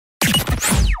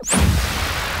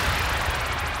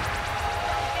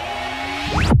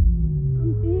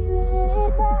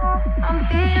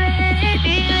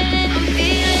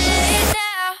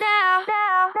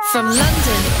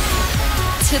London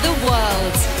to the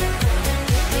world.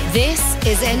 This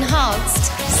is Enhanced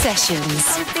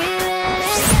Sessions.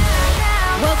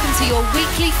 Welcome to your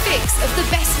weekly fix of the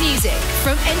best music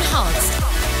from Enhanced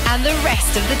and the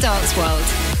rest of the dance world.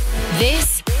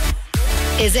 This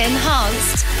is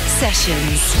Enhanced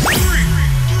Sessions. 3,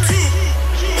 2,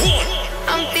 1.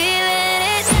 I'm feeling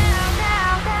it.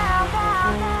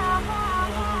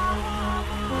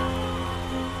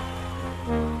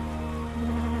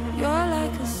 You're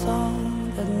like a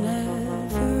song that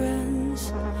never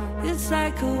ends. It's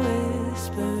like a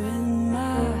whisper in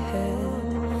my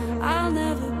head. I'll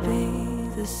never be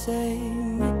the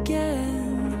same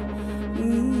again.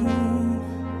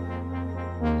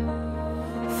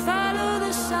 Follow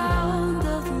the sound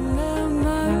of the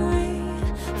memory,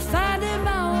 finding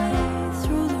my way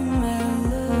through the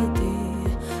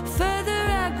melody. Further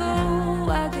I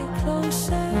go, I get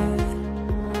closer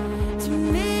to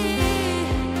me.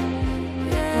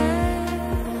 Yeah.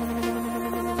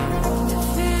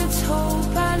 If it's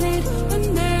hope I need when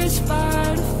there's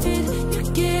fire to feed, you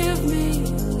give me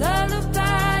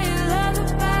lullaby,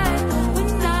 lullaby.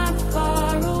 When I'm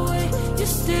far away, you're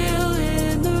still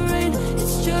in the rain.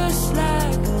 It's just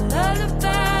like a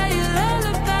lullaby,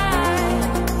 lullaby.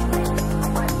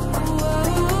 Whoa,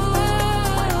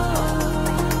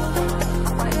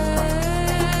 yeah.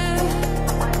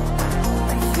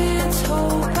 If it's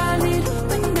hope I need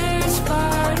when there's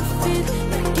fire to feed,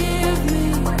 you give me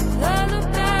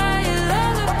lullaby,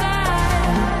 lullaby.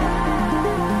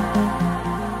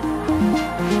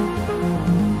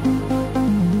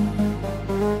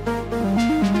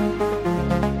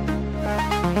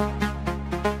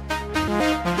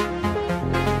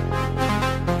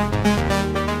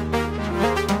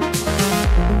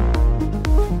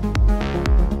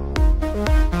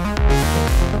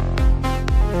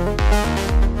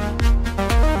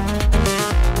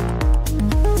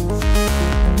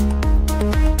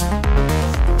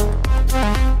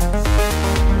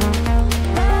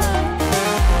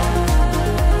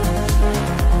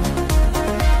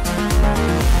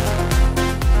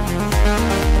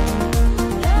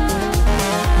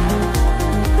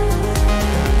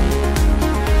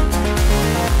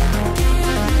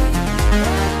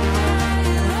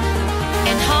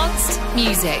 Enhanced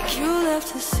music. You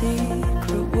left a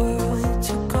secret world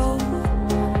to go,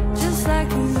 just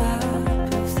like a map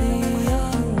of the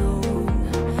unknown.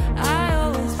 I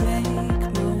always make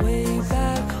my way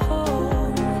back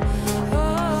home. Oh,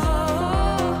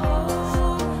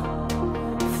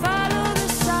 follow the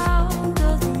sound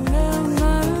of the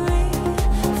memory,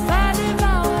 finding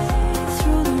my way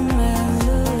through the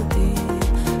melody.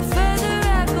 Further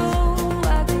I go,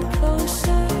 I get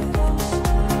closer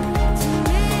to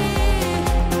me.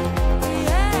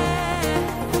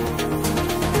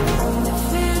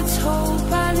 If it's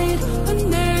hope I need when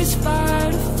there's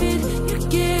fire to feed, you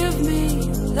give me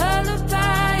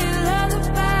lullaby,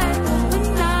 lullaby. When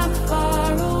I'm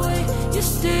far away, you're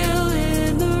still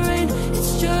in the rain.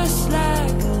 It's just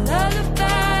like a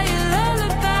lullaby,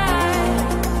 lullaby.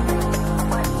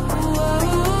 Whoa,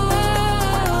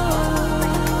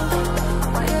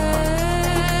 yeah.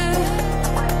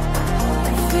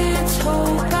 If it's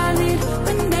hope I need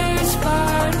when there's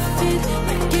fire to feed,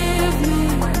 you give me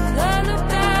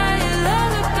lullaby,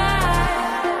 lullaby.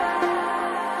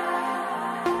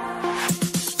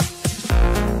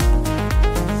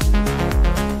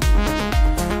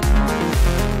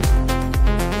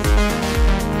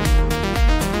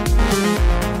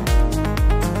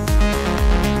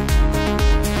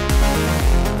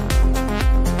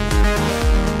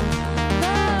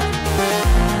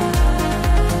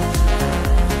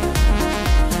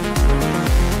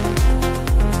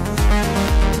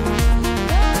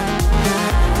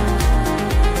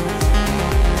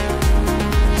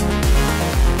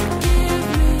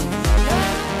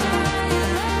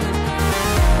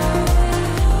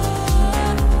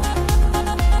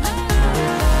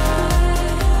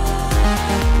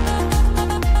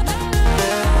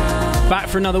 Back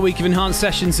for another week of Enhanced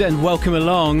Sessions and welcome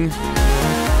along.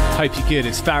 Hope you're good.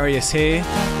 It's Farius here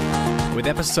with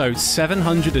episode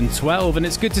 712 and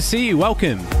it's good to see you.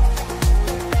 Welcome.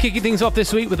 Kicking things off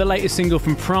this week with the latest single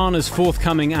from PRAANA's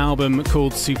forthcoming album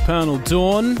called Supernal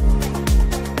Dawn.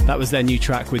 That was their new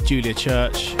track with Julia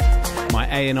Church, my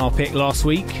A&R pick last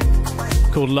week,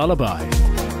 called Lullaby.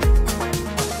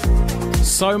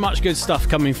 So much good stuff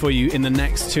coming for you in the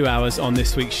next 2 hours on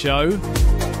this week's show.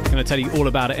 I'm going to tell you all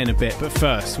about it in a bit, but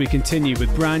first we continue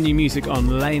with brand new music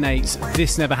on Lane 8's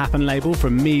This Never Happened label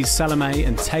from Mees, Salomé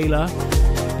and Tailor.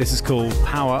 This is called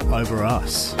Power Over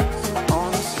Us.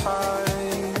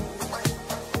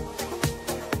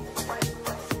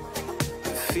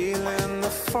 Feeling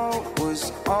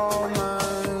all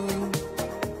mine.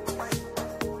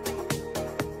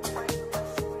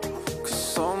 'Cause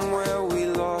somewhere we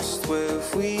lost where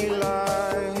we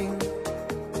lie.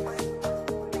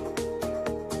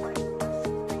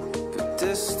 But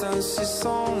distance is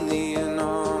only in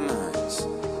our minds.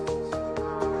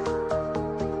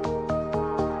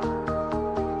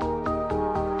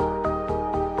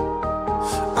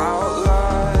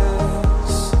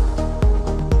 Outliers.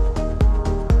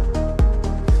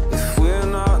 If we're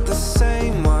not the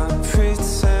same, why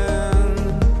pretend?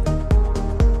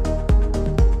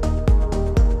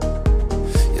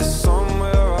 Yeah,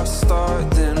 somewhere I start,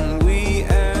 then we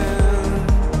end.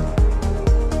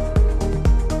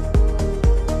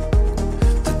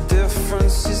 The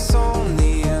difference is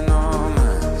only in our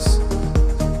minds.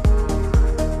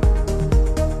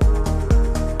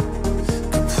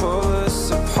 Could pull us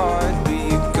apart, but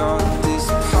you got this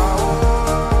power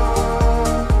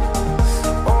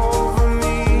over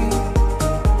me.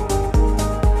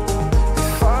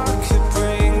 If I could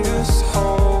bring us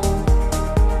home,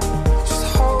 just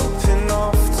hoping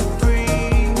off to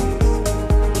breathe.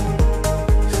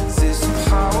 This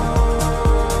power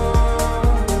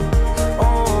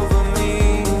over me.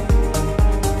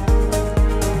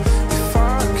 If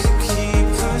I could keep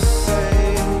us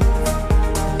safe,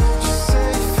 just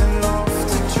safe enough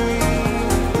to dream.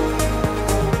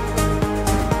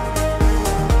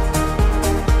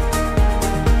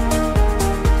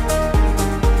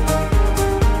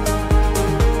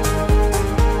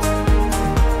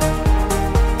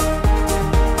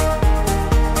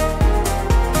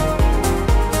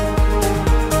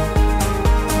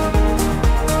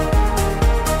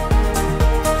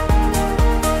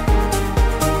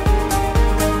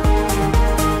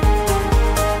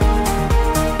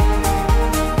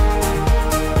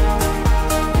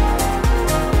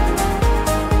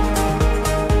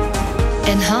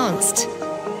 Enhanced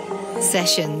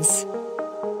Sessions.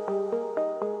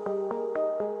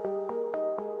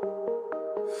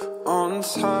 On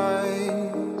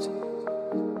tide,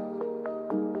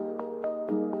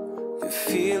 the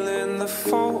feeling the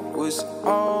fault was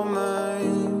all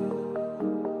mine.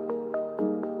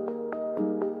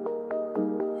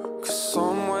 'Cause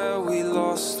somewhere we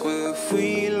lost where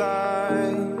we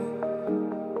lie.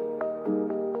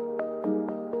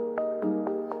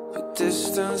 But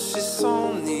distance is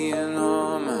only in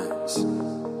our minds.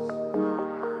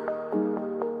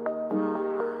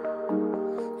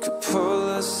 Could pull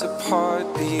us apart,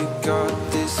 but you got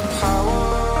this power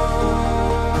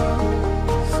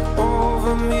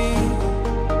over me.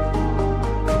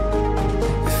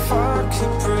 If I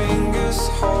could bring us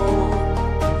home,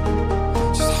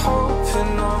 just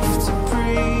hoping off to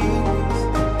breathe.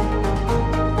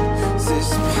 This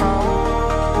power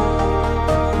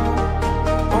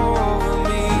over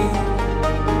me.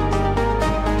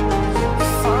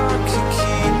 If I could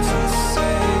keep us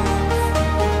safe,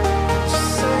 just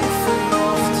safe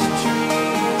enough to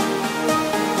dream.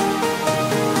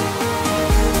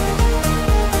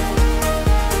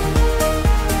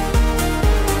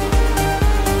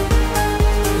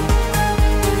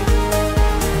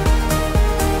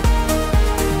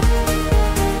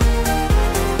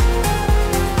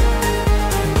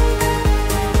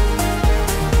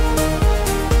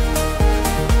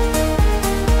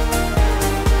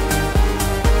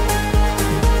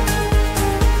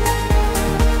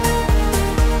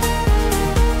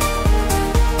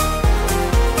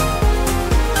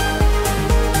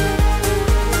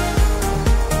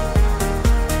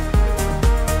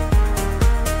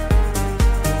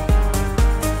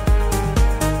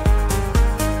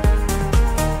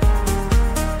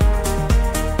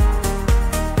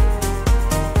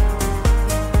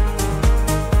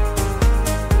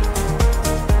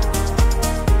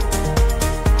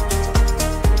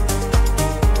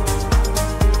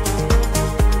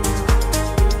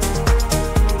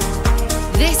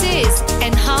 This is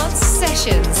Enhanced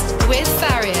Sessions with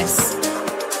Farius.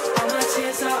 All my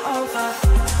tears are over.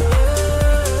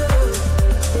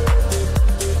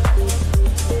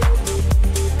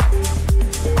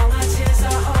 All my tears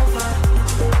are over.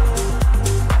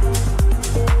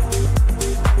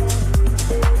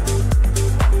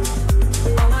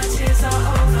 All my tears are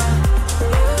over.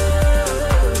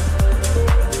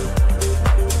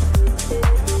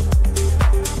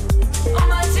 All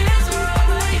my tears are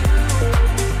over you.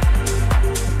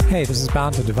 Hey, this is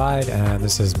Bound to Divide, and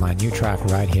this is my new track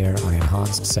right here on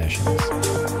Enhanced Sessions.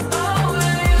 Oh,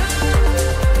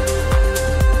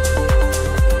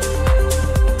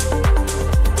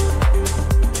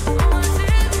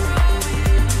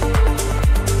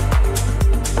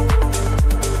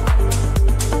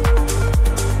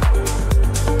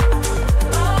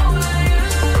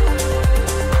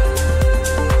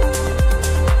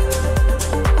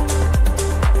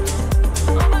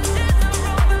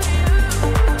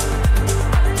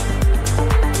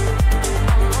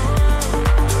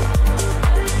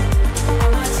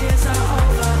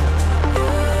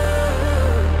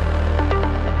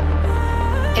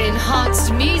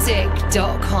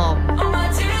 ffm.bio.com. All my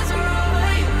tears were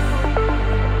over you.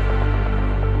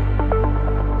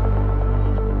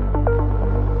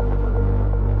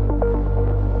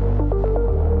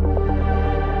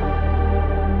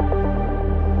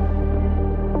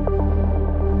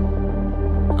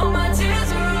 All my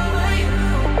tears were over you.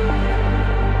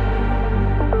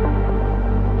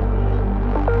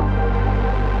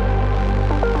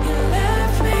 You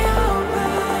left me open.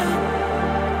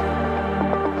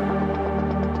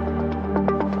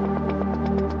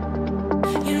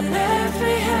 You left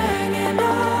me hanging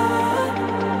on.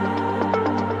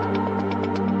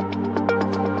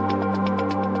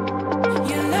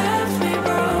 You left me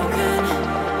broken.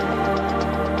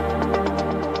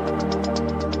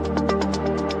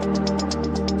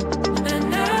 And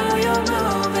now you're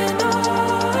moving on.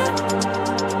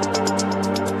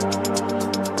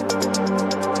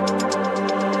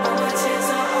 All my tears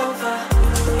are over.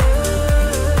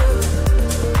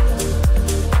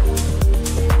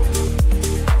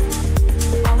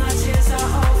 All my tears are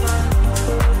over.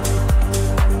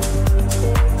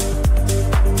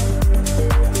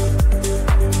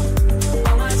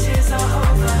 All my tears are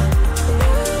over.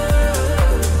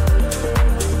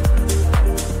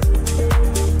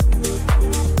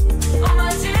 All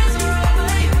my tears are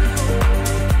over you.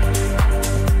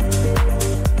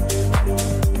 Over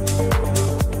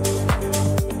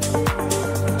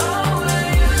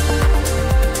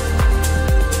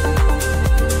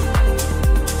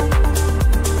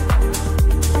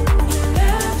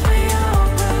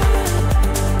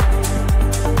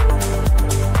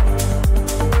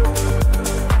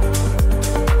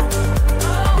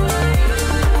you.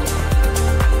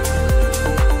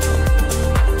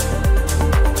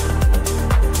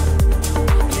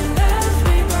 You left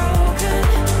me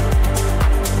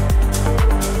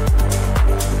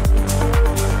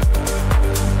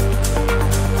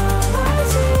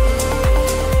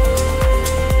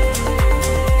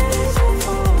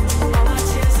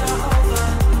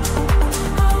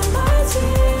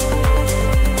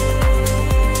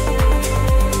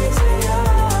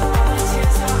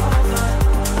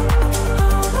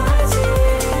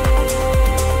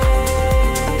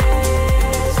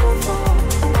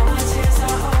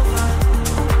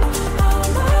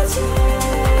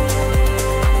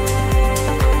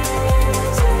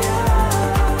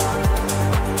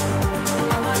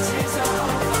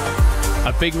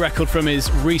A big record from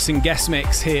his recent guest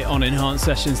mix here on Enhanced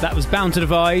Sessions. That was Bound to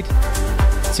Divide,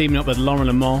 teaming up with Laurent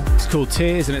Lamont. It's called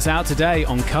Tears and it's out today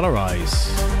on Colorize.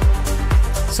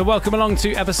 So welcome along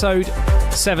to episode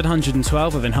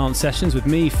 712 of Enhanced Sessions with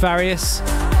me, Farius,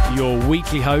 your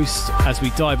weekly host, as we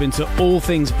dive into all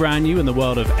things brand new in the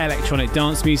world of electronic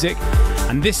dance music.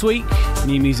 And this week,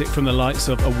 new music from the likes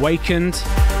of Awakend,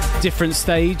 Different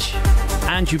Stage,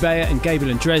 Andrew Bayer and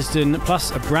Gabriel and Dresden,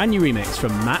 plus a brand new remix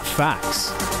from Matt Fax.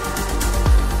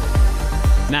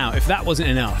 Now, if that wasn't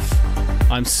enough,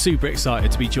 I'm super excited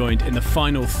to be joined in the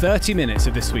final 30 minutes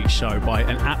of this week's show by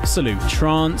an absolute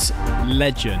trance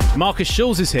legend. Markus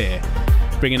Schulz is here,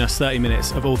 bringing us 30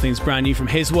 minutes of all things brand new from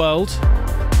his world.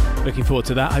 Looking forward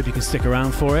to that. Hope you can stick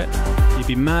around for it. You'd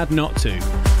be mad not to.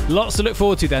 Lots to look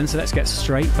forward to then, so let's get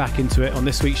straight back into it on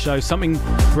this week's show. Something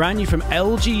brand new from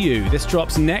L.GU. This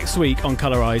drops next week on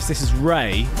Colorize. This is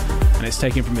Ray, and it's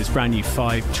taken from his brand new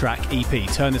 5-track EP.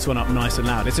 Turn this one up nice and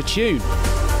loud. It's a tune.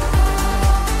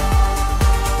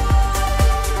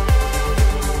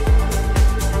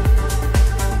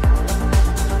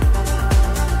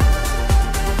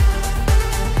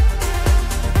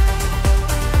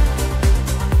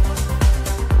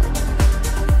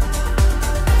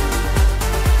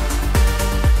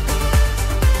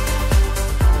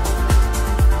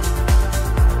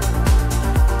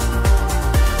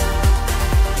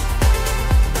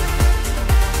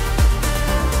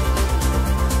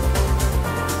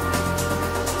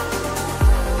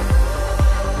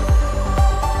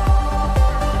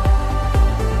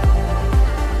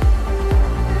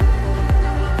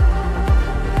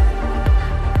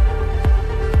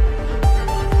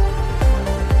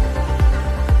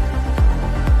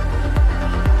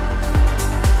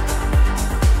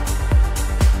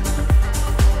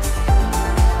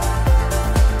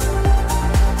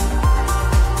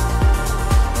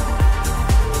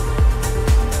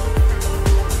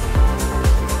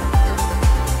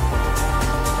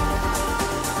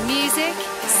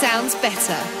 Sounds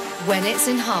better when it's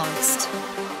enhanced.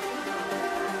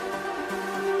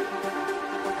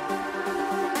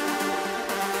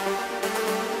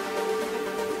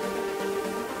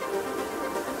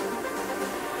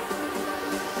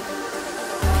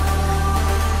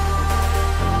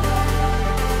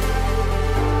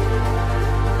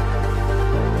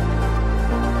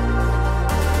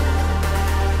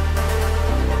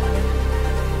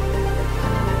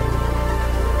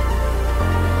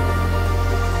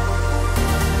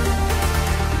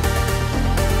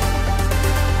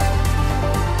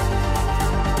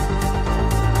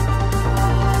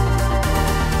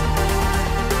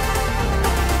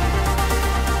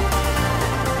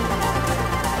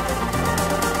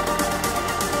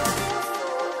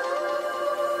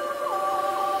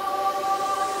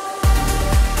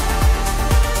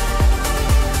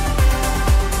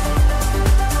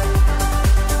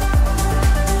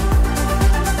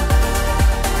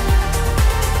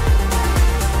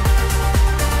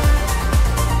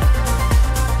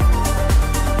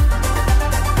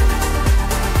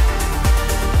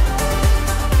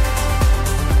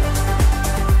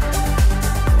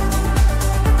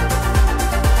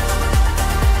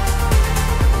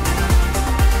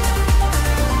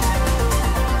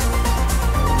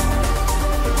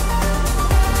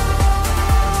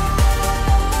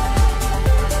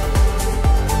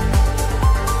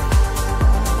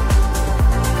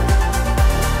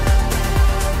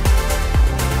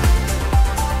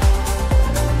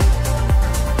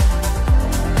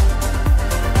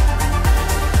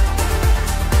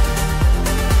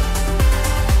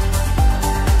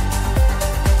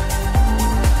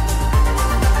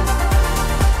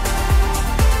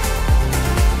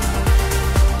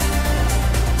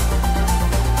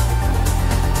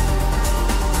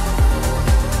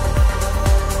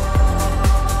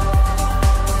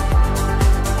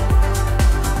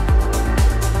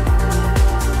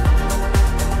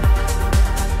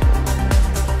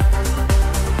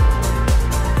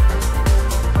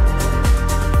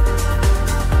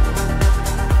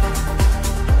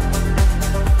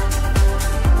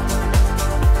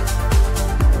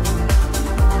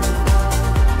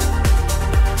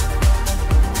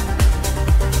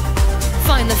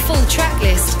 full track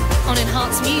list on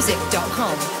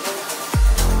enhancedmusic.com.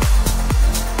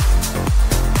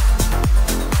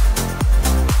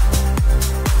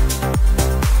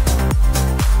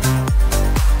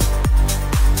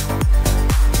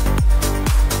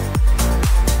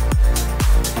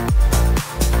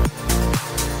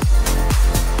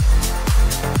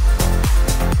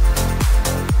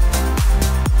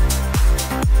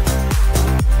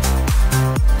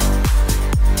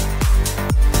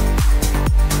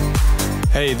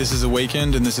 Hey, this is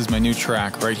Awakend, and this is my new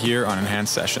track right here on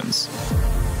Enhanced Sessions.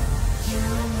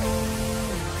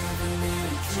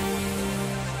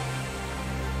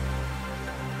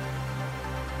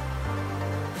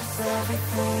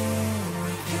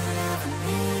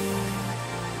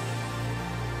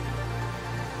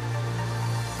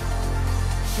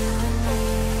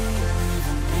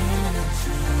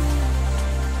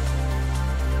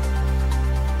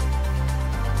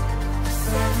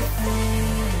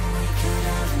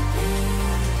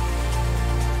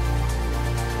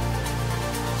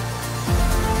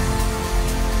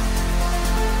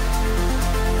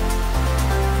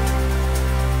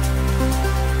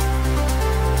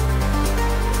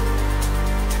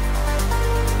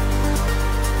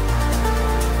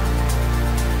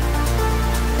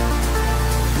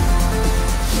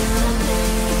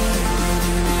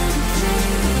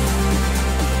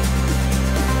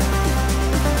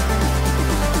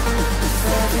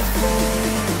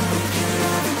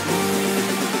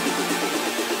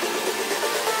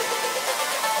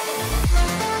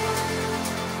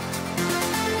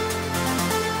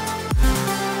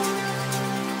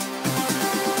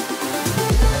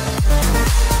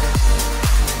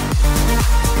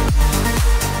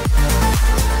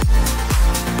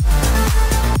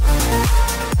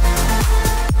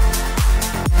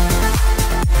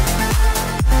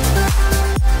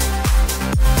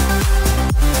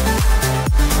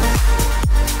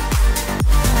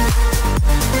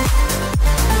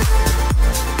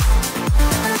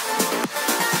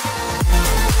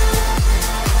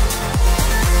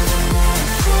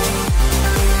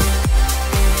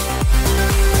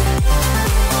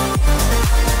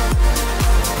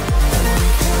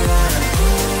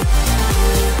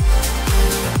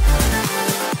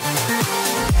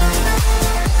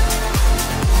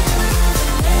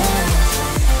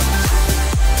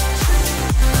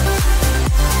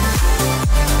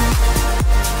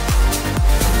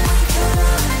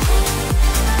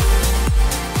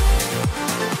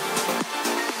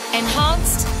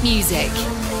 Music.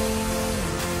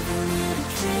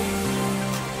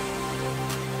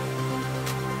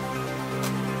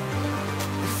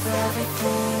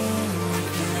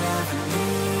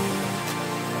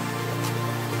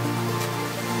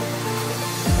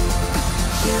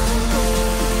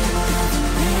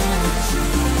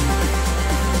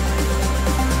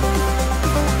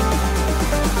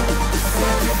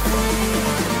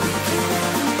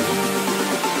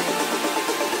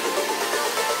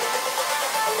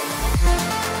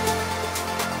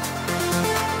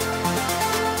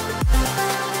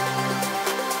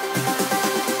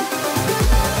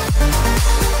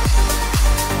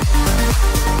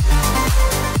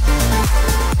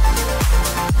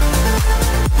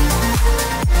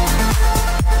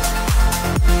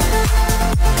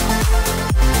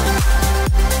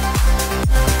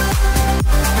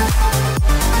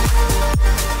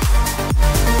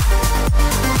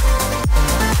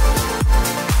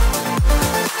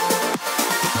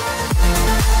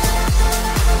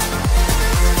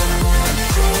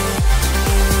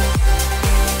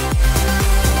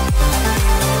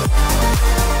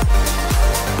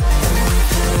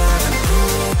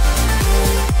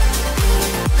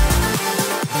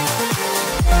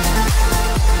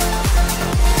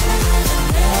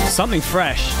 Something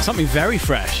fresh, something very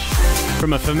fresh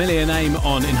from a familiar name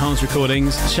on Enhanced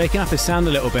Recordings, shaking up his sound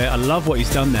a little bit. I love what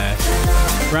he's done there.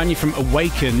 Brand new from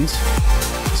Awakend.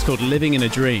 It's called Living in a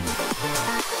Dream.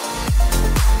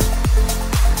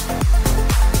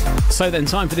 So then,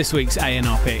 time for this week's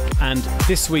A&R pick, and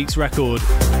this week's record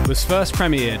was first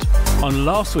premiered on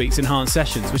last week's Enhanced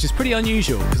Sessions, which is pretty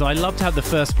unusual because I love to have the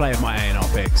first play of my A&R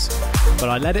picks, but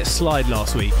I let it slide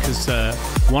last week because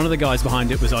one of the guys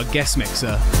behind it was our guest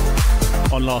mixer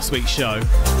on last week's show.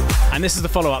 And this is the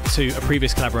follow-up to a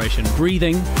previous collaboration,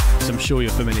 Breathing, which I'm sure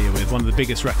you're familiar with, one of the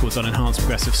biggest records on Enhanced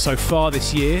Progressive so far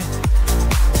this year.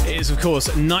 It is, of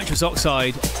course, Nitrous,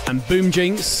 Oxide and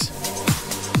Jinx,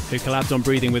 who collabed on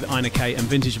Breathing with Ina K and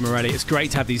Vintage Morelli. It's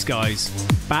great to have these guys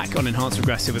back on Enhanced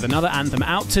Progressive with another anthem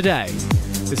out today.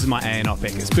 This is my A&R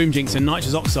pick. It's Jinx and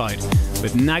Nitrous Oxide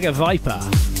with Naga Viper.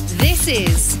 This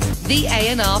is the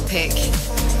A&R pick.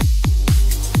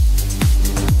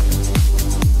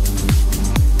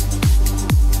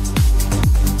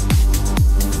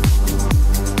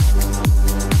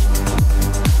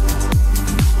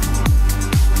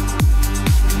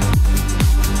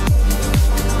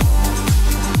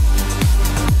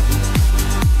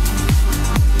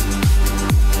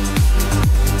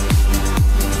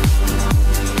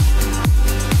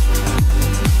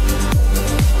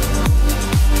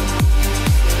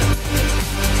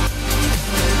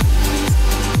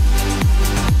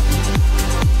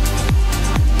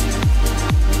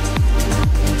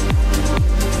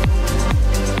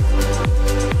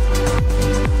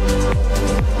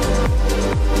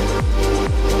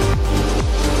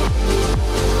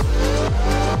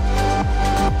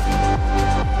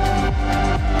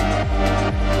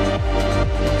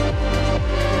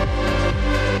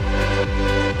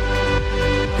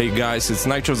 guys, it's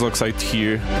Nitrous Oxide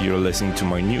here. You're listening to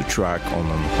my new track on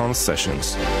Enhanced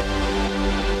Sessions.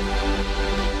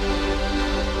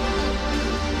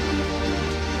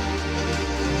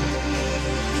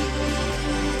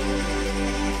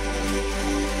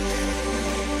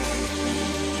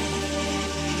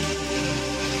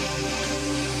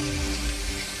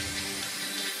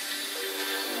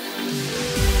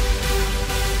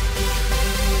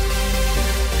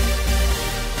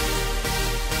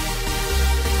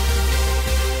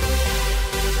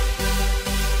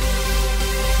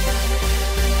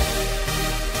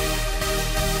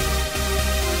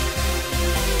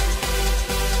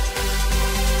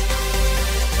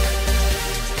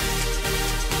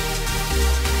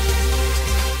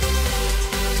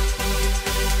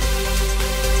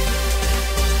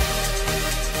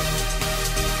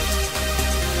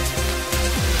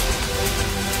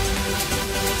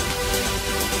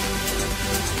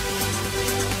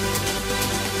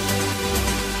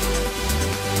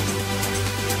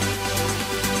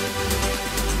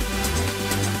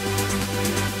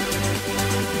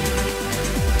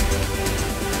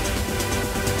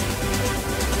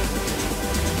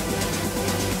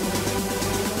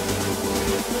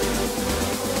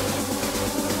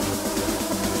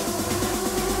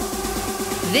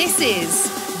 This is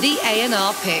the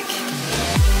A&R pick.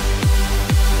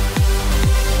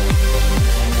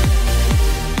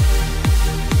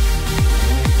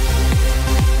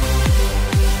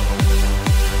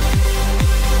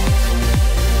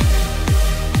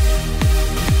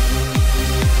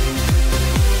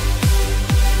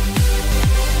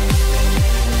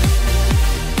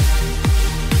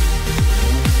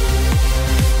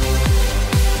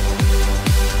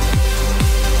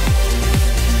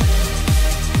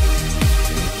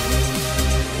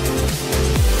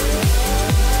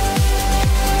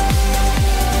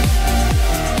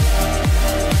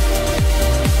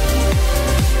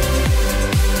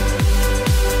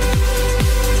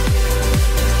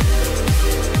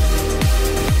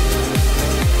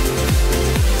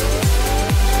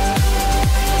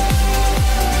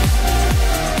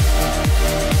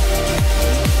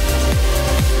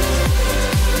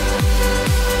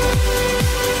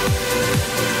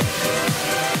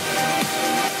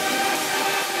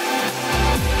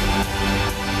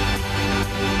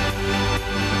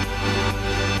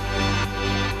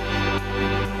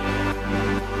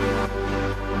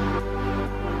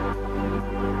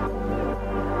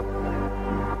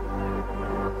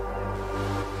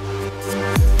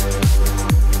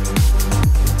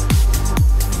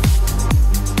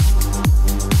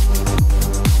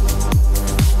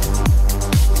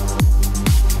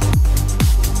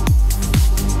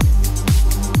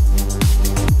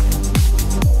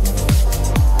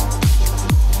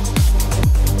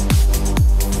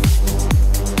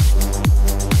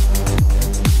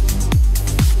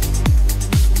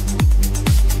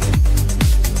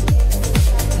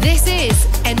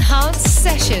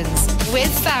 Sessions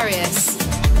with Farius.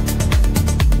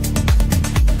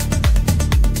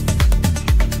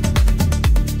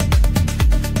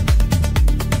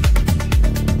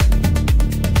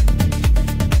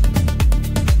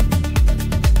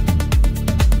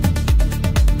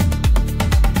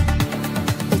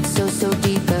 It's so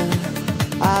deeper.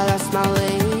 I lost my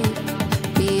way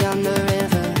beyond the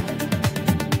river.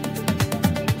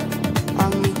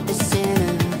 I'll meet the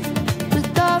sinner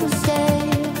with all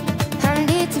mistake. I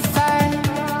need to find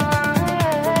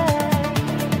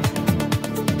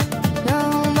no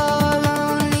more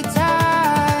lonely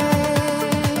time.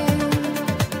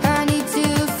 I need to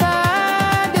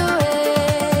find a way.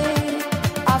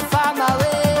 I'll find my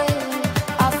way.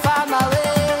 I'll find my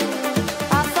way.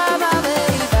 I'll find my way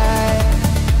back.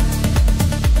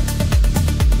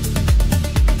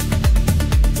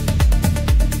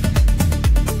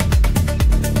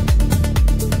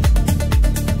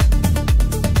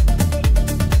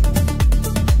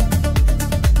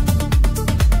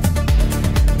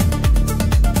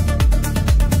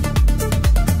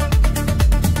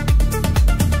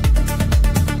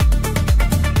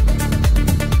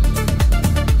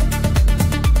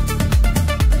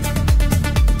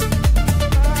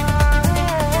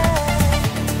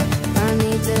 I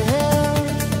need the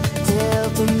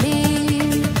help me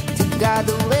to guide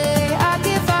the way. I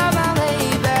can find my way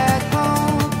back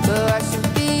home, where I should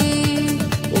be.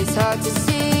 It's hard to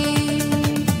see.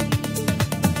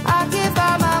 I can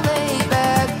find my way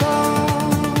back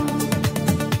home.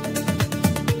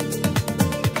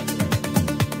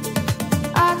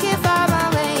 I can find my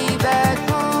way back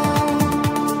home.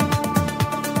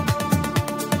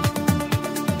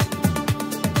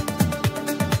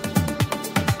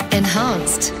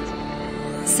 Enhanced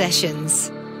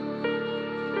Sessions.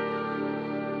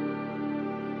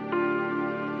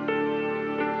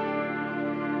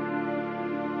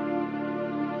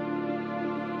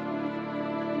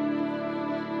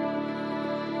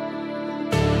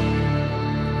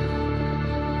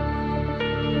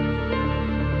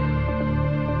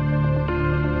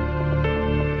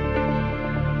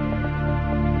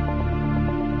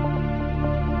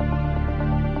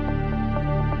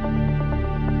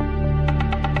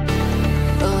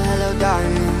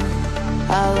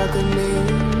 I welcome you.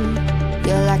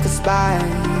 You're like a spy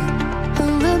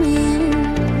over me.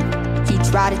 You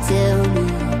try to tell me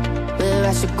where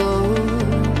I should go.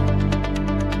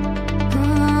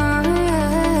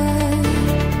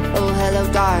 Oh, hello,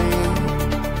 darling.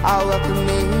 I welcome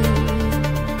you.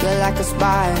 You're like a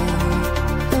spy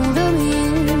over me.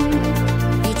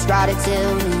 You try to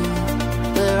tell me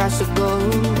where I should go.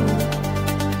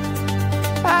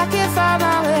 I can't find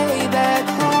my way back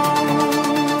home.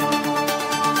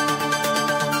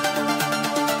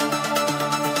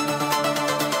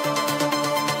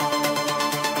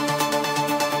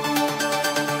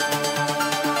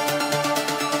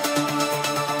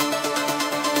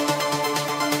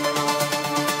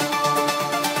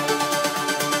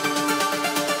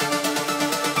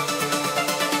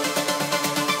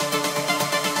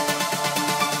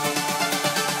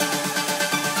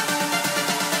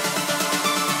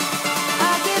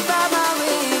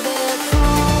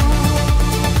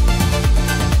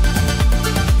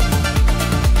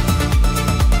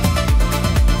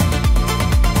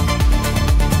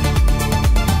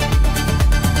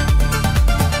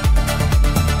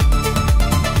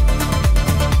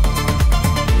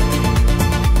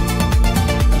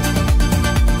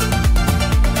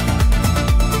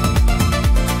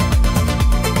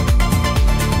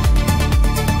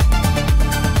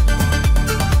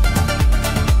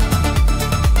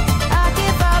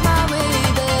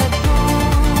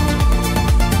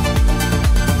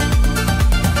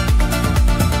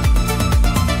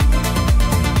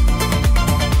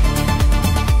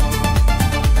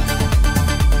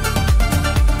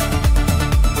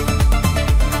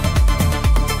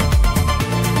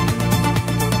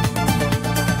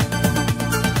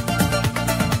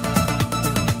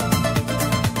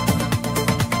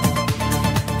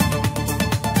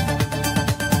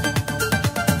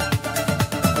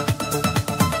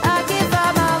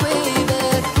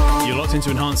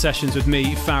 Sessions with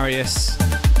me, Farius.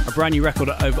 A brand new record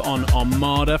over on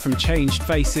Armada from Changed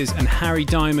Faces and Harry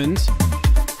Diamond,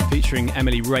 featuring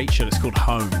Emily Rachel. It's called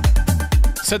Home.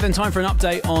 So then, time for an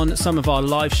update on some of our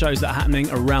live shows that are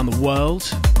happening around the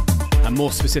world, and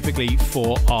more specifically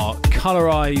for our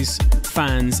Colorize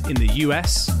fans in the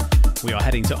US. We are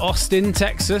heading to Austin,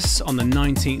 Texas on the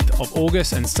 19th of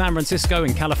August, and San Francisco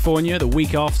in California the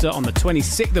week after on the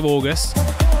 26th of August,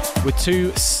 with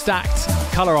two stacked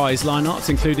Colorize lineups,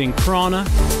 including PRAANA,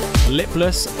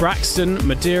 Lipless, Braxton,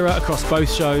 Madeira across both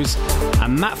shows,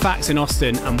 and Matt Fax in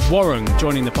Austin, and Warren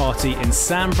joining the party in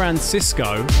San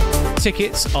Francisco.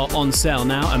 Tickets are on sale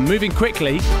now and moving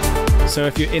quickly, so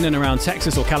if you're in and around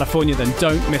Texas or California, then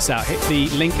don't miss out. Hit the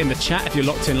link in the chat if you're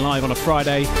locked in live on a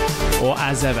Friday, or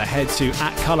as ever, head to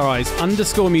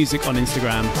 @Colorize_music on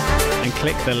Instagram and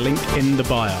click the link in the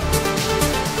bio.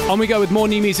 On we go with more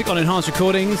new music on Enhanced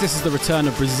Recordings. This is the return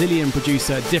of Brazilian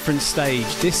producer Different Stage.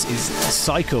 This is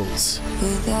Cycles.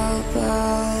 Without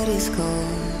bodies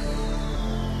cold,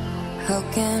 how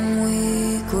can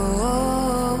we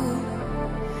grow?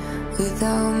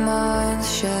 Without minds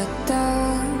shut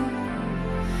down,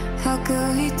 how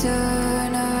could we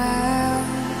turn around?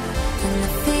 And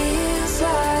it feels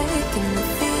like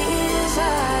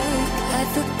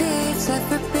life repeats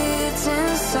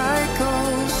in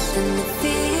cycles. And it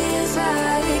feels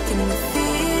like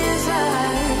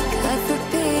life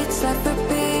repeats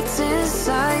in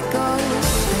cycles.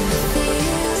 And it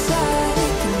feels like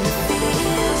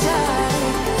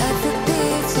life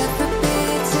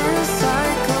repeats in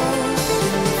cycles.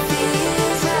 And it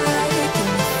feels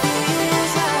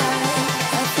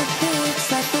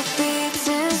like life repeats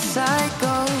in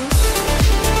cycles.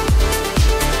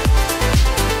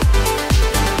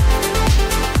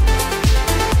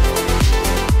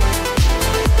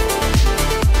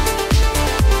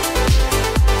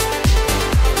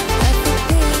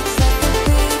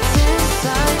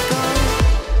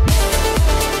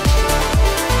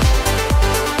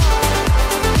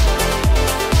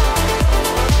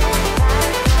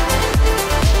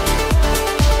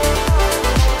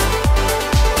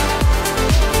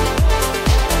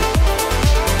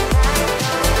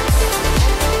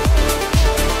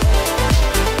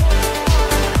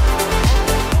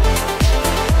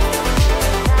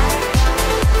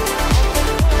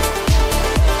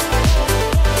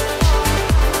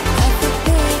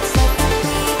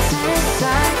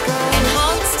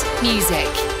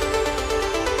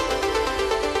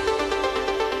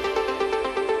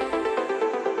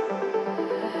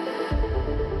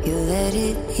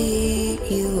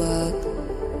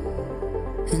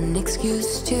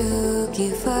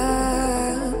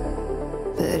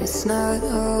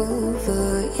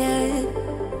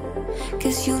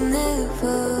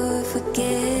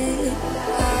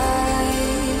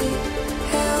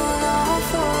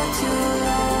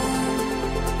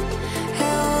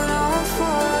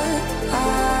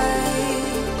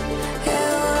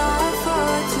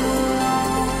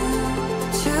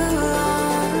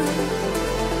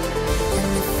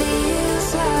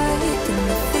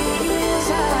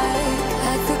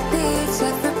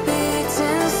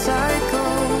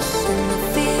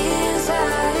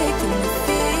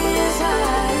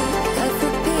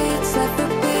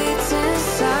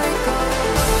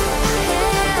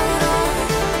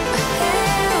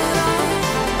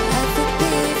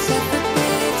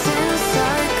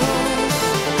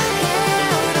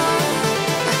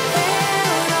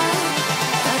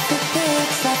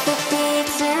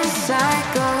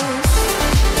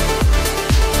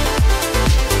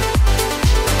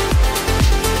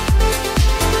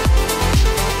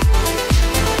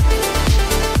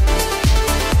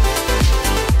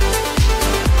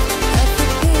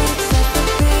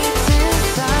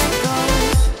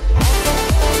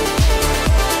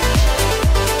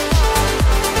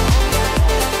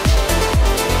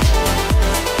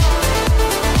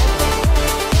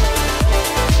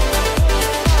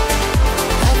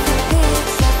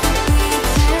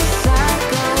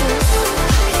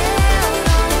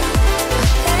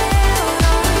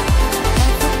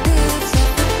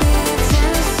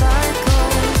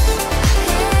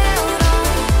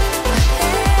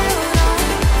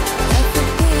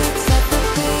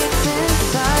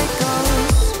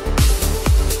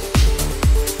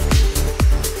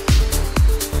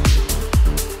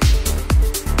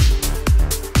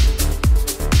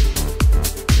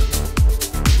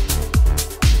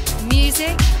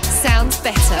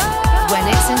 much better when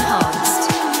it's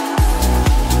enhanced.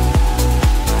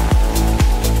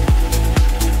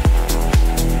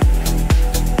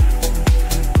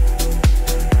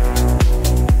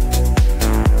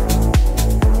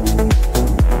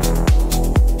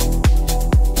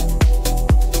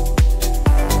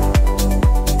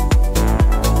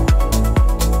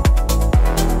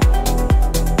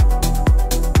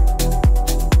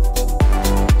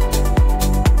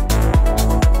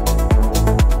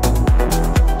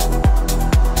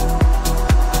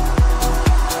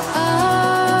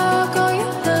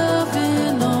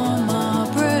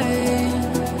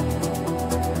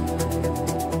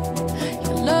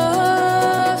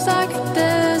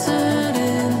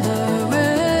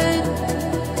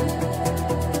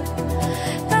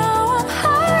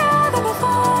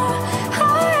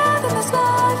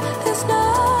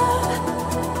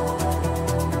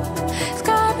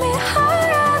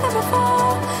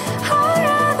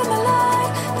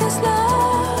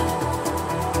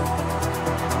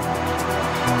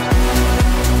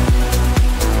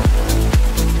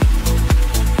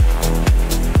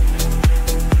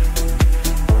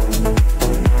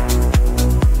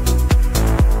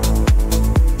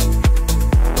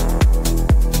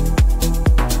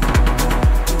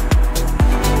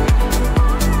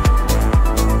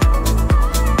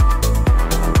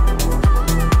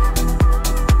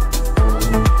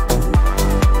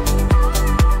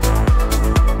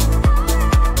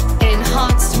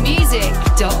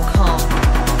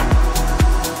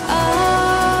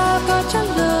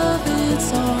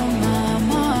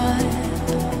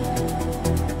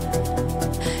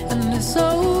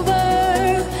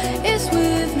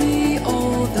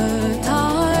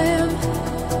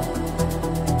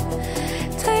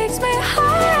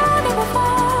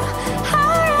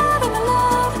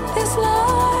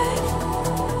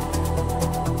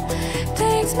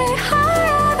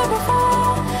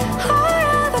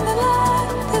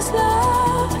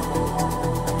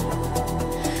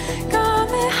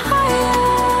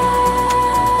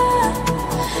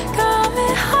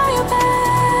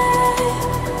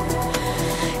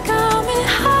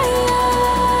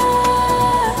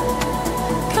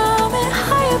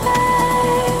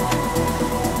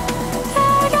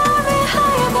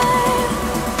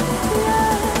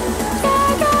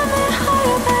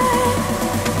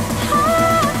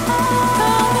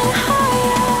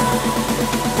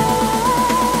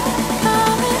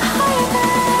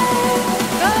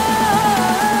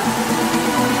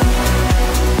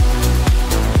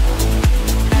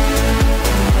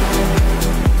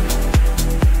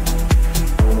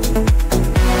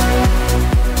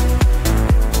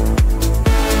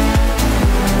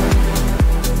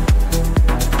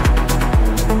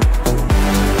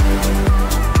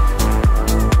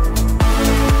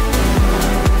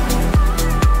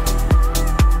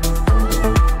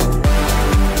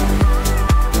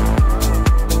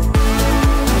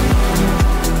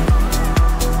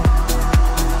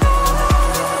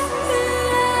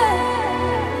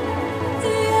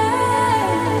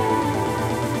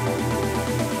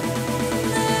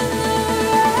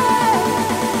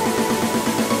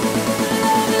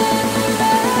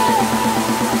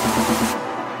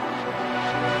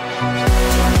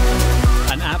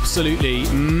 Absolutely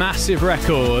massive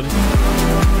record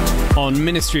on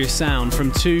Ministry of Sound from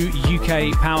two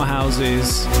UK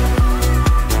powerhouses.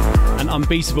 An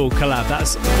unbeatable collab.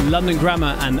 That's London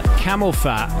Grammar and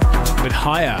CamelPhat with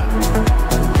Higher.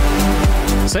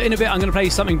 So in a bit I'm going to play you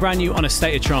something brand new on A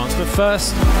State of Trance, but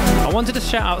first I wanted to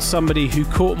shout out somebody who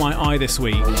caught my eye this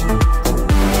week.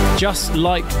 Just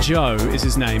Like Joe is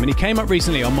his name, and he came up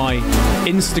recently on my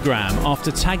Instagram after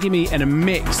tagging me in a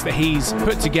mix that he's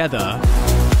put together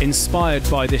inspired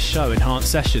by this show,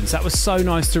 Enhanced Sessions. That was so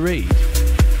nice to read.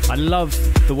 I love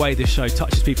the way this show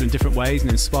touches people in different ways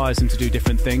and inspires them to do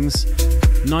different things.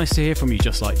 Nice to hear from you,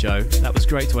 Just Like Joe. That was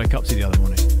great to wake up to the other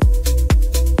morning.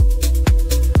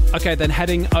 Okay, then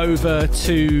heading over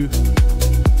to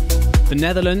the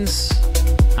Netherlands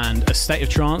and A State of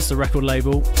Trance, the record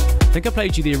label. I think I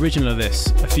played you the original of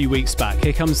this a few weeks back.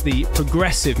 Here comes the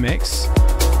progressive mix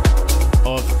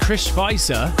of Chris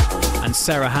Weiser and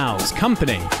Sarah Howell's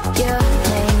Company.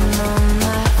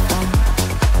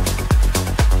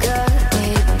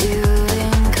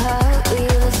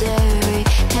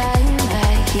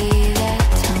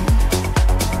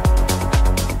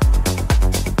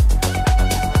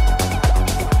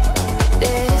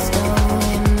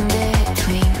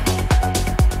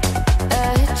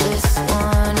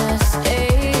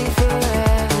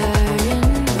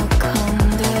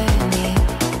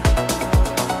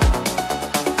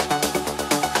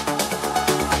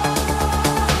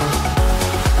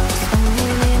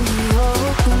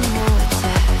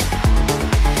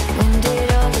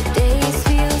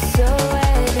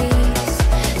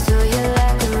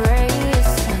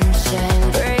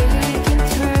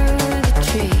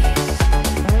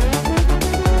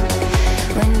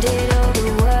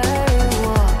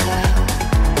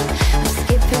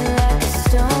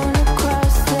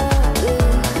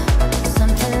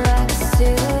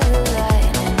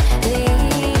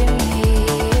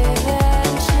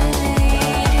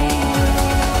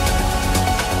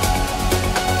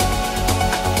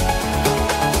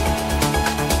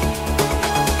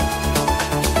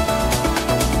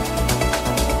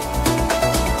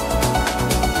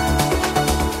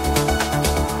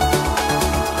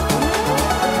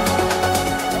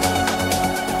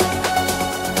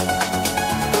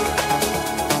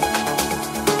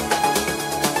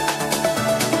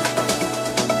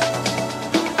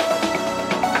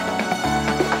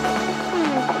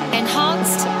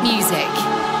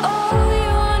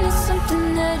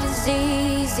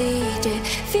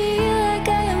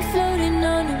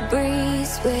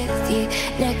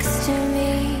 next to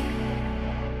me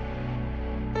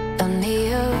on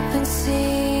the open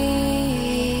sea.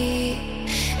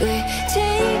 We're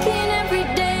taking every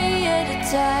day at a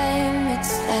time.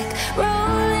 It's like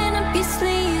rolling up your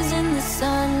sleeves in the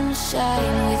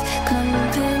sunshine with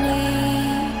company.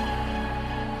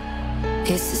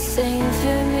 It's the same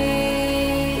for me.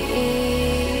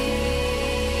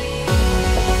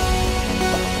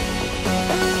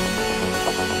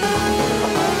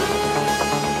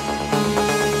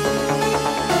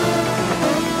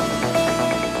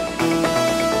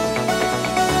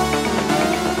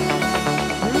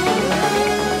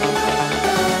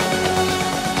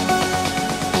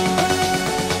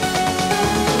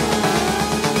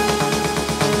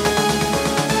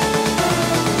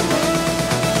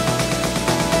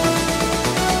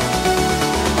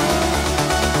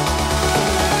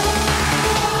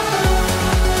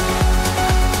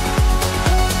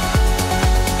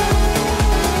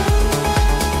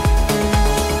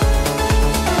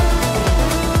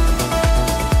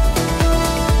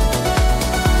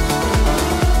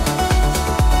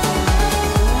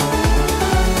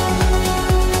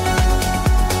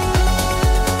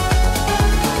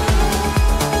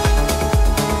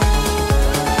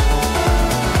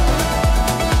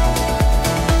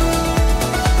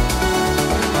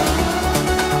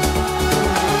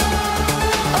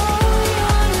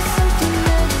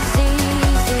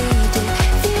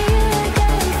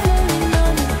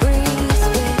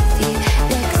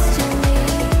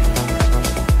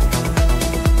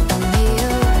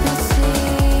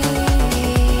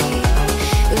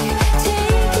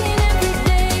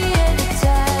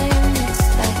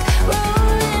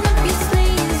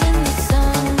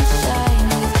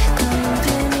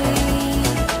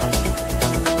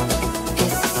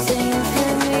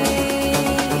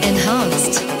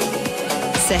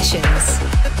 Sessions.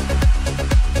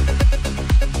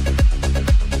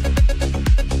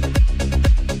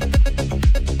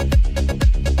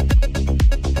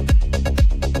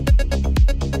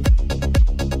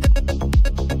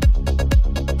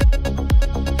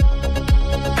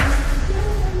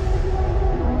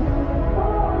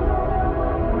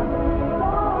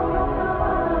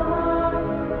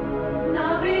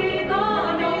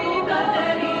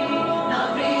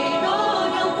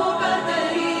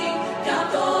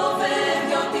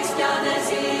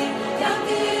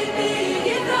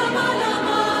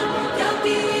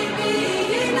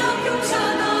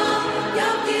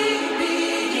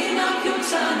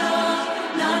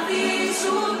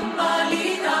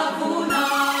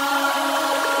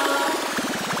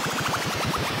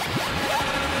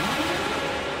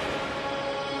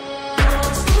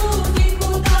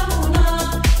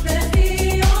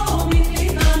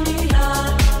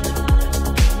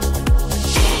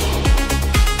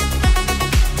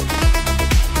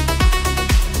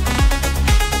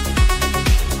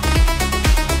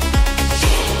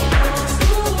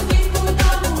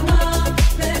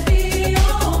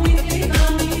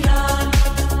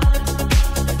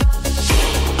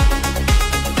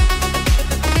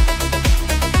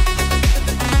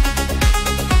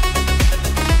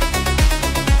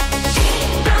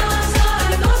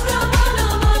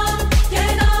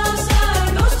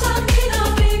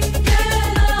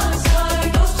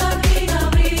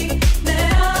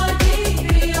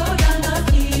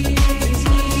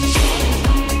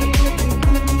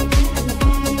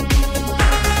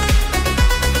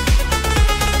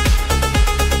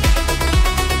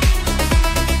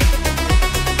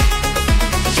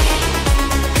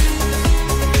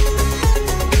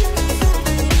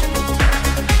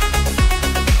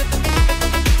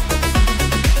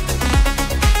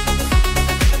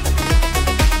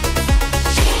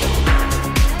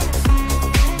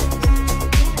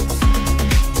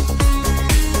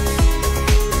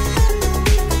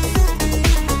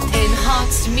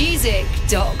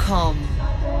 music.com.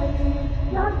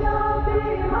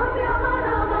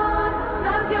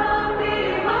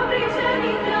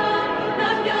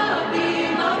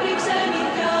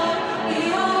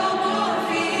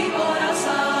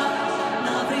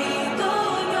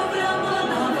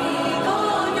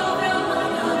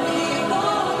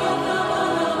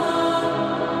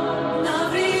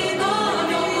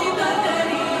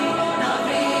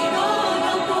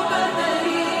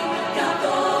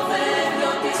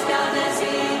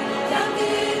 Yeah.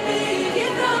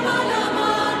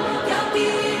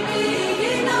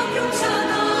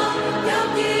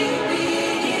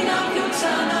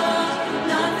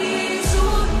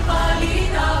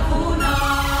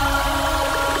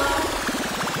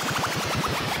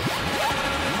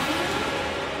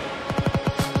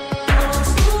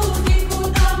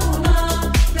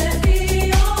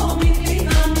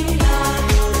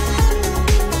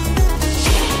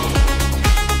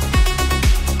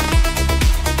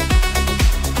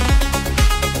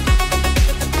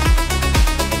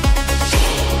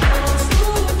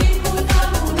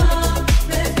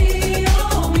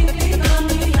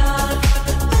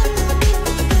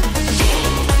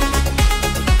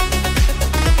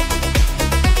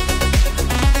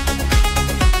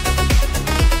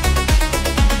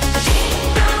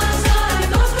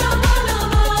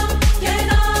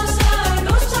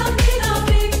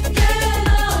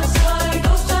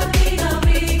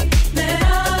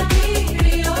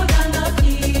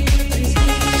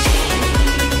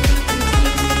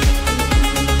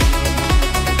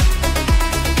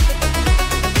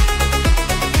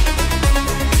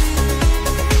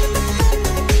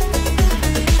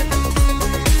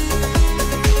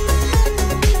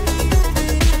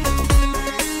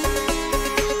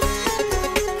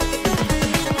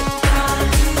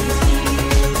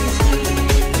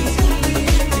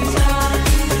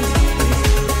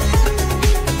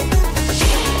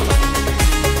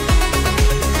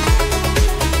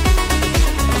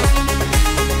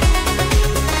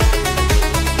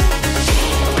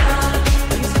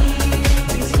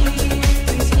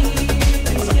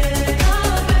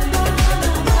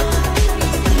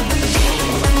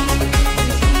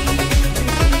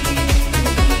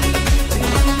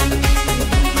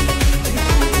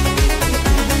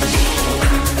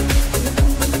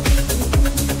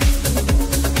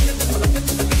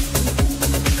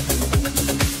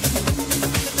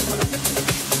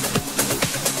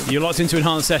 You're locked into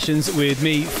Enhanced Sessions with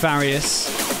me, Farius,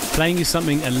 playing you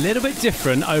something a little bit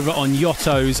different over on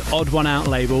Yotto's Odd One Out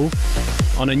label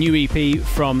on a new EP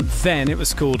from then. It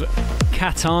was called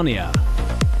Catania.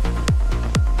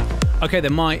 Okay,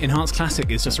 then my Enhanced Classic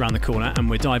is just around the corner and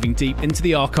we're diving deep into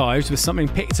the archives with something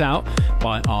picked out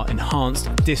by our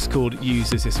Enhanced Discord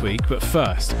users this week. But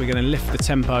first, we're going to lift the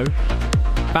tempo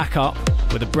back up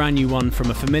with a brand new one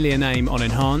from a familiar name on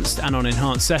Enhanced and on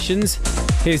Enhanced Sessions.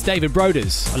 Here's David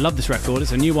Broders. I love this record.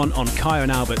 It's a new one on Kyo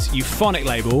and Albert's Euphonic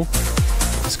label.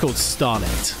 It's called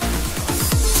Starlit.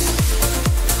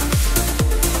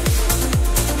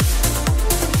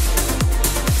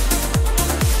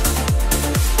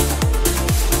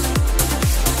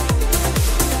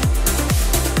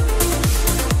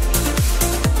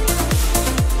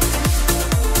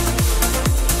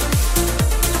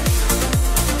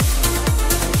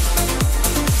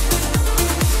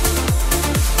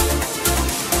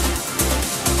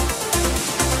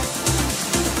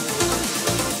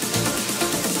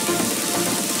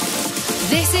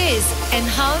 This is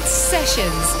Enhanced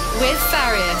Sessions with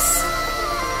Farius.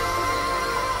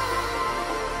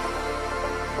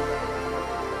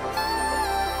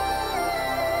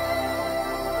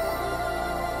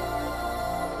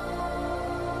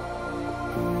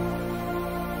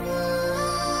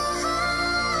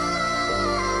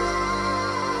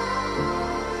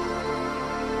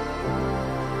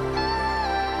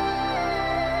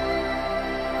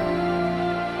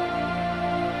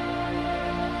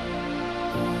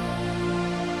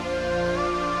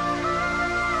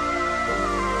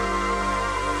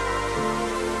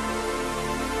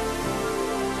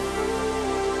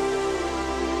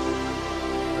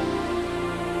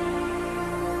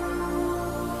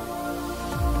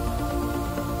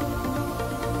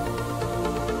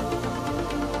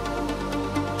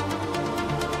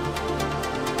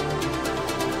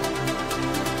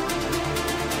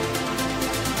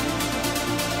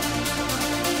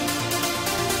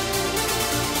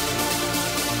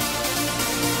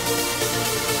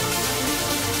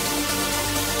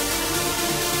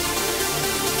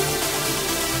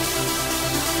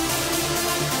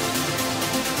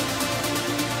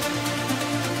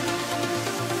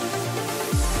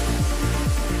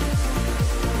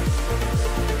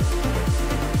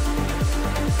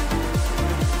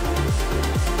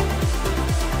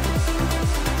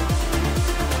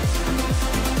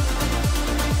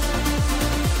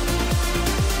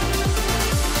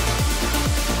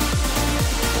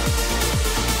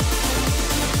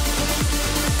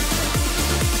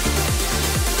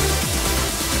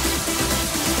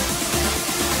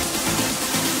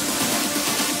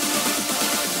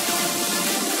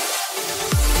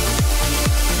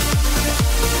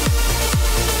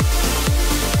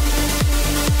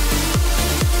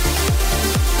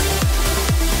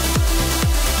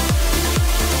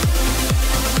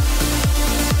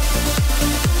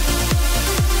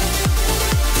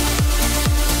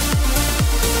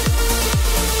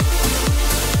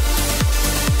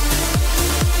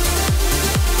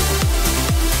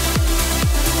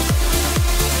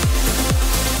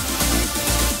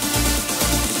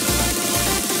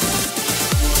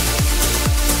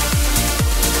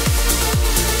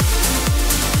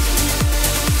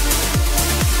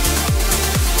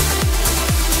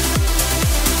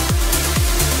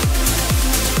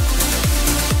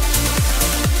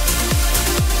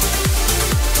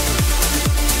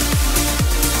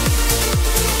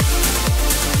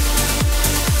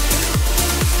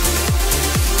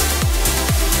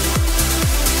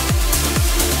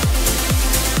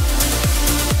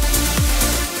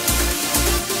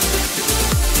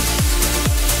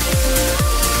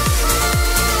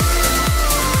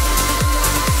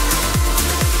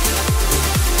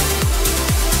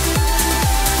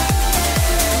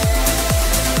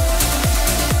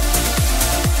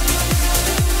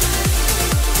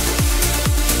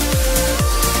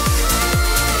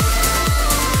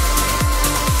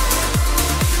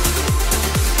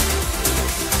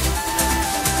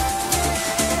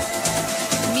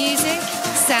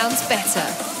 better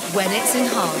when it's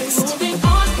enhanced. Moving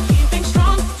on, keeping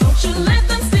strong. Don't you let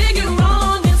them steer you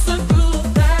wrong. It's a groove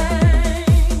thing.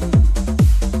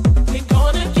 We're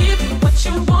gonna give you what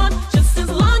you want, just as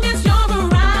long as you're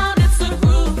around. It's a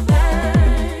groove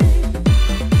thing.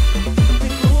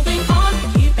 We're moving on,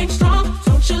 keeping strong.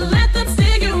 Don't you let them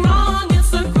steer you wrong.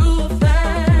 It's a groove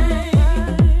thing.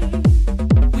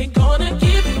 We're gonna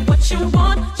give you what you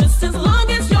want, just as long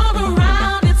as you're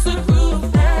around. It's a groove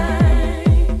thing.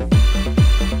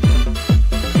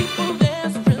 People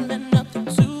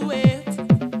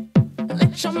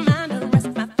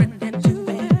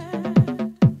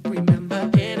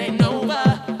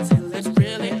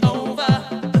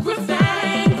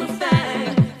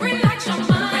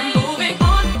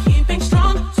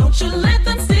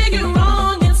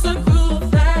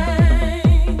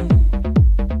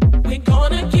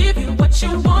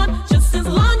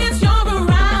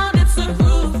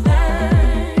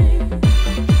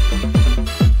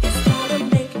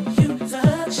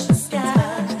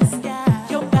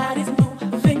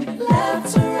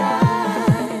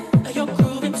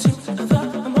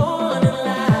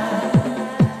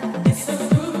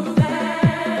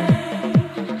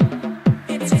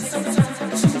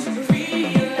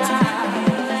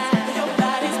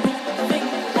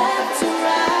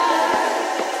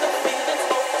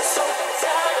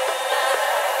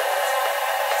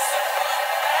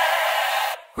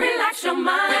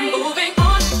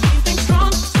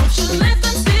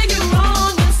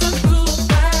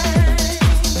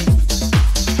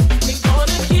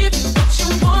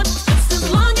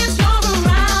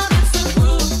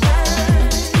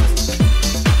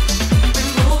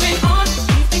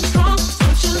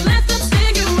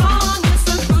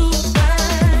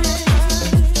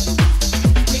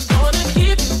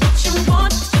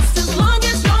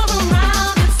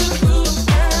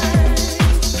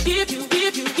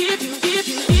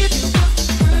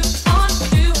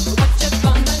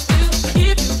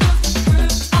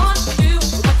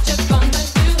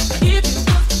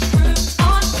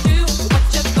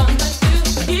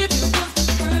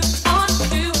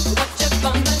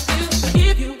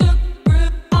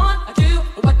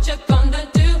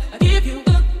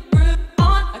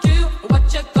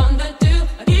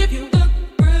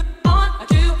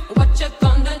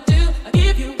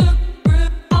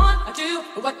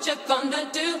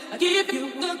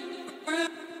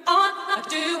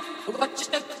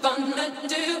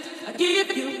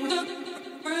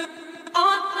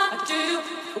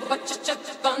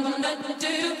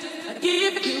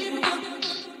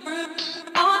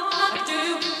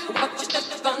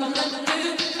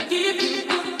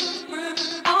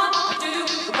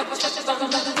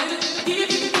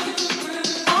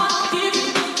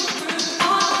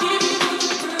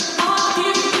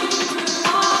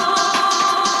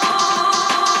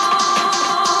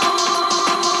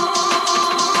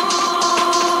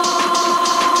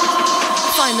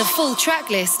Find the full track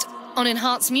list on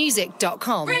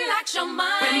enhancedmusic.com. Relax your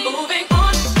mind. We're moving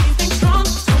on, keeping strong.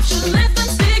 Don't you let them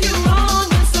steer you wrong.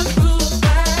 It's a good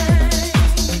thing.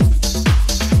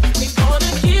 We're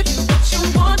gonna give you what you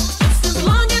want, just as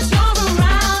long as you're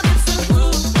around. It's a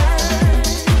good thing.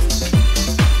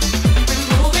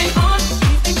 We're moving on,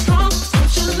 keeping strong.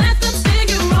 Don't you let them steer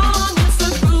you wrong. It's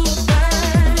a good thing. We're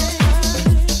gonna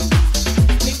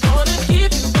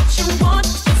give you what you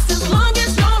want, just as long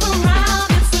as you're around. It's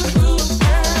a good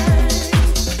thing.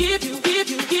 Give you.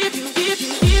 On,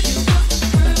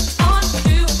 do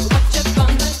what you're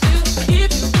gonna do. Give you. On, do what you're gonna do. Give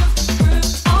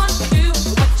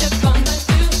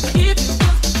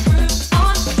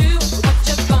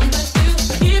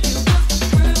you.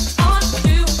 On,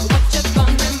 do what you're gonna do. Give you. On, do what you're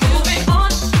gonna do. Moving on,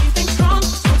 keeping strong.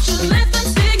 Don't you let them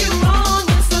steer you wrong.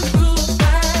 It's a good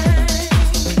thing.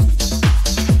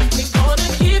 We're gonna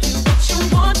give you what you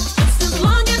want, just as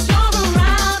long as you're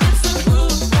around. It's a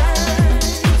good thing.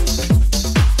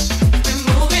 We're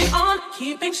moving on,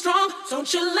 keeping strong. Don't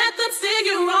you let them steer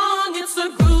you wrong. It's a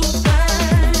good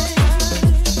thing.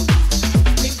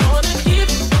 We're gonna give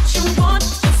you what you want,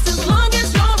 just as long as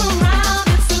you're around.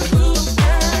 It's a good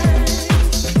thing.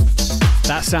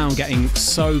 That sound getting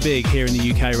so big here in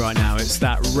the UK right now. It's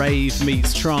that rave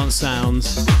meets trance sound.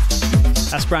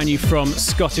 That's brand new from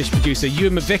Scottish producer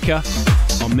Ewan McVicker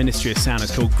on Ministry of Sound.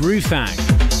 It's called Groove Thang.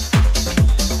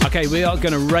 Okay, we are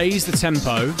going to raise the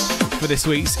tempo for this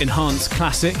week's Enhanced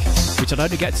Classic, which I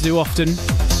don't get to do often,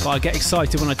 but I get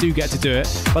excited when I do get to do it.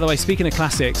 By the way, speaking of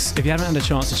classics, if you haven't had a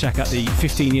chance to check out the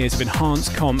 15 years of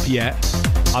Enhanced Comp yet,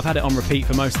 I've had it on repeat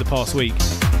for most of the past week.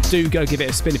 Do go give it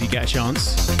a spin if you get a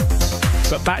chance.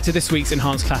 But back to this week's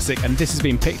Enhanced Classic, and this has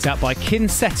been picked out by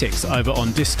Kinsetics over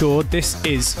on Discord. This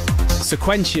is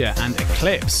Sequentia and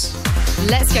Eclipse.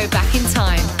 Let's go back in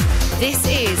time. This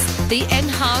is the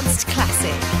Enhanced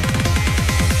Classic.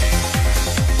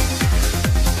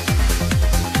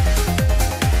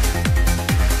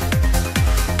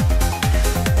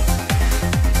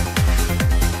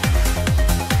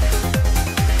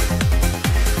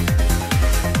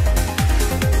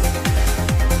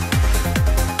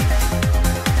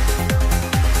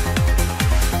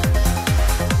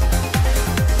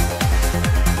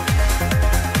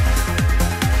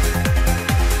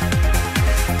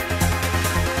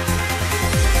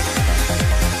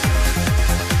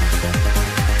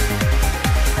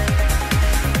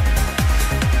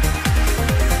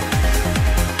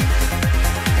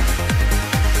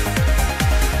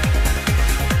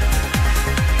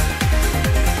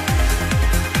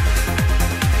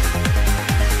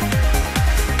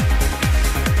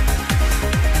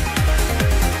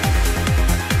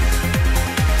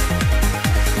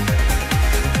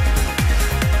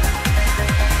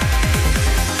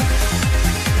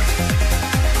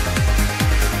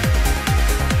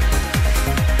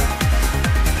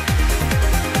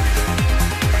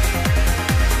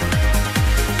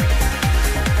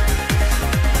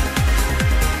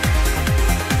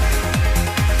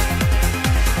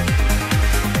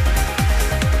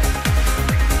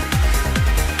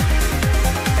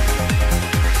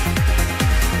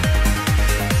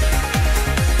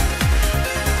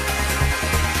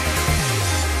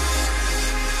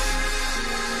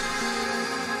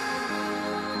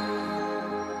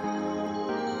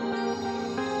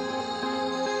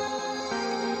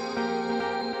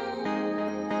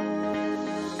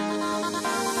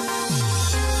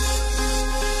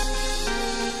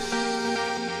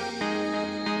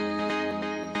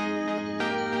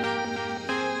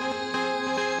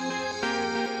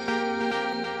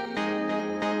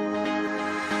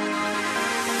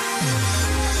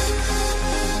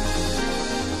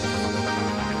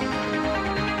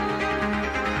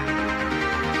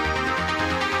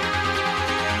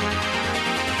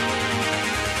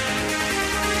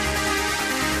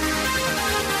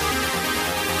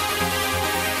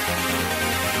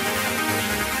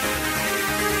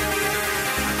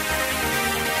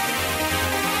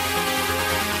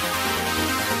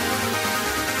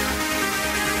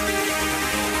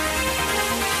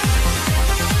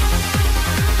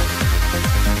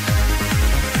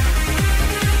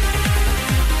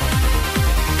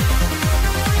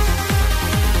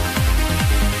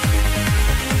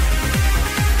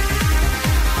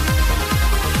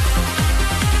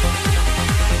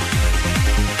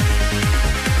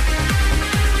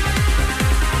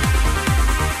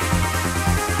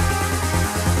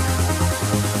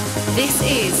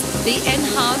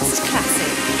 Enhanced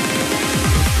Classic.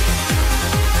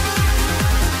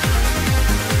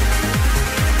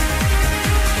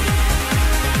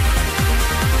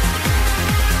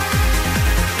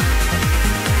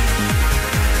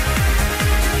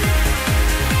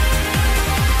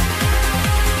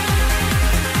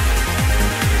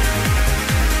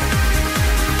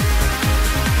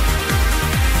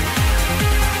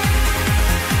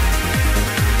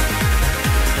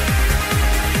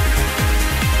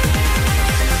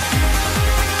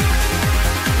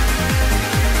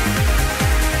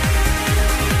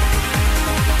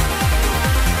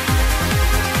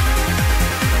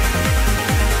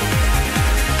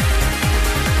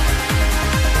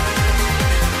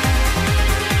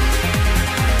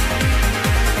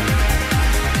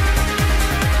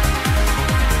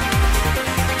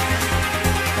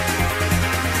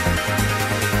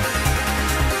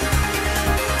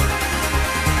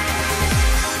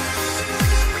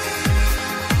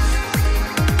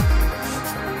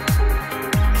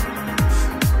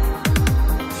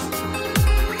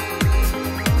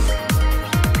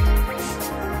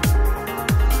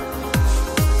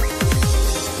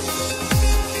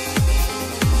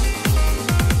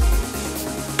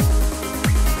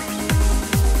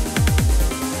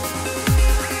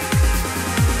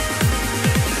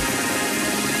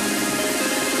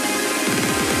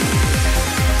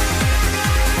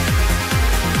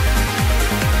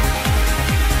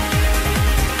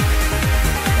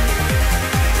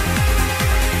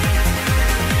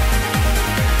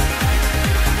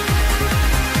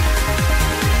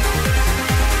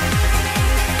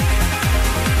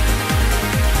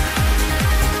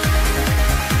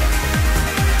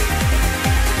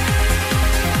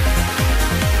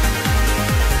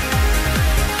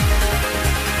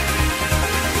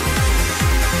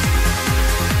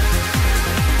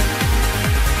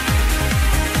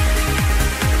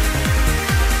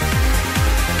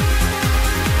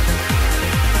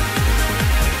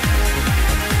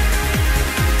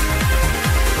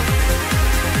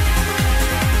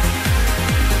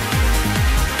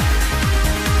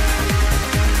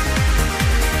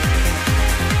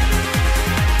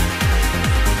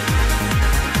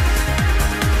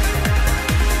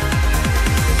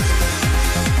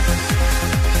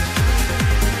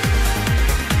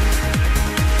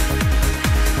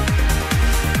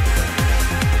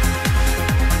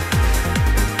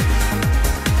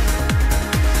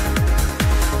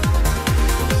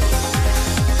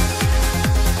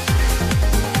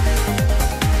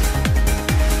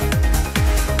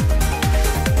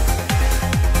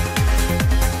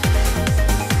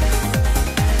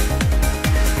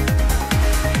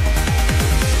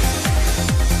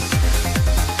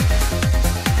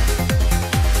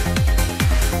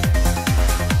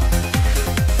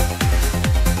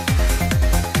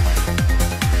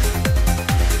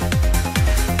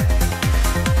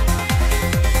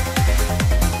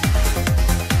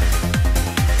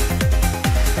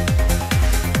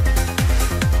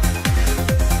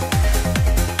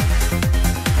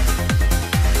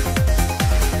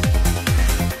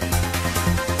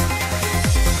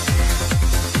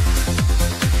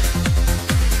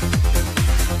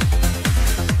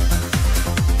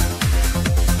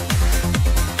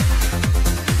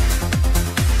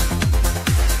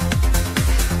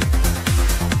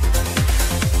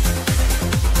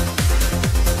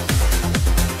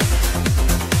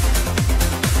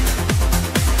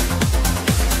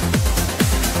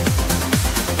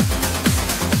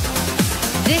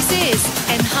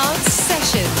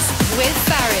 with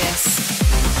Farius.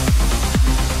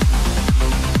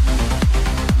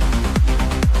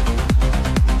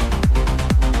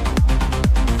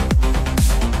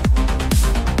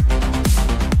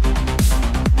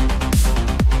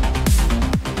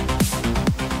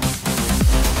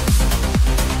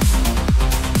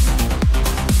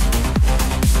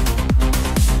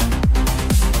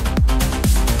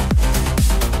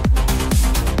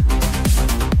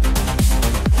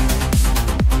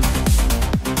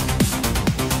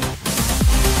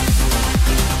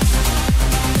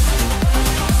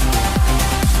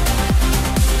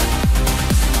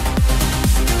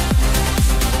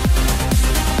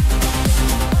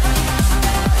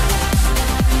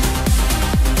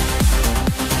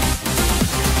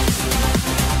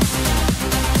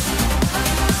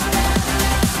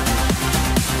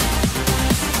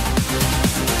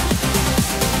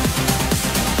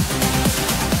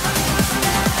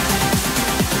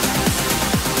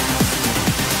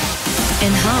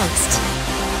 Enhanced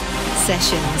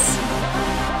Sessions.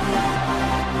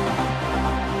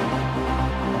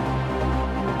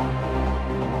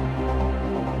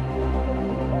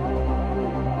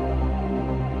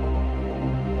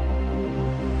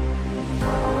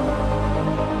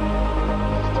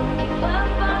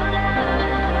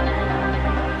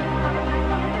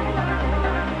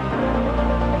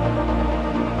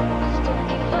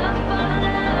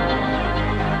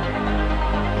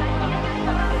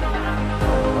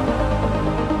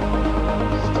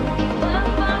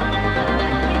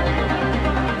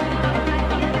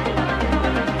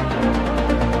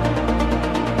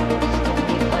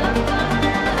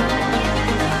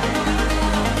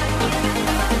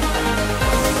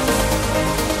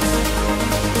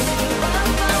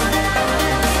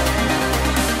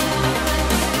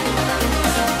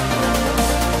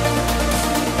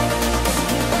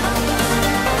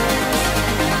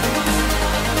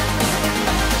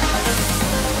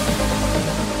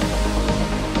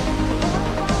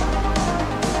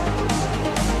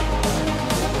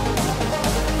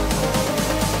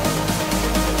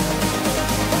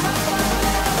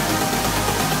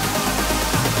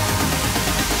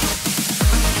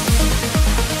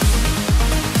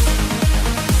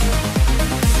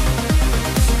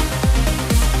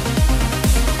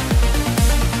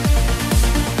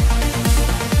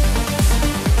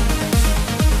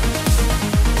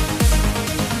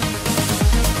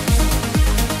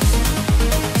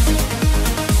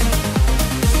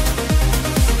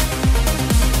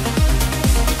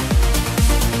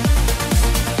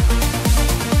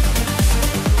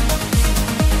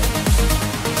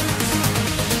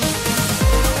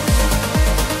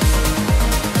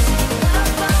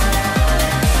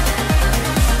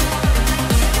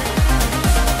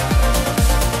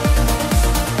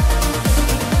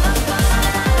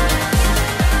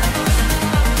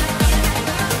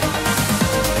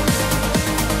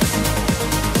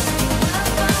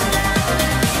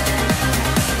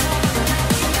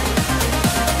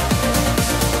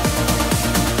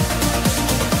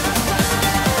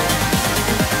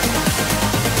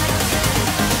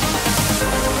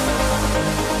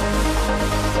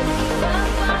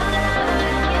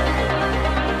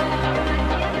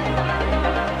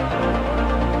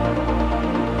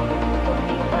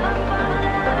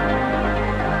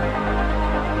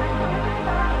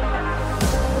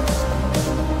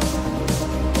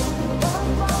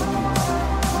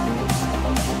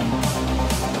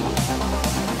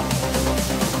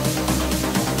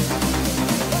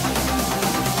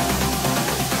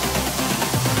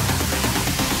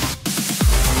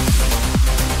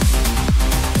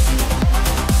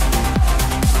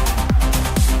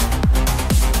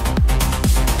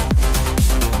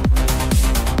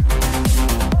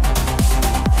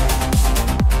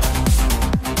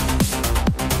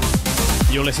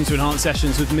 You're listening to Enhanced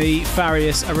Sessions with me,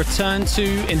 Farius, a return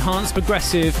to Enhanced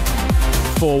Progressive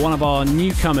for one of our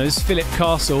newcomers, Philip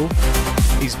Castle.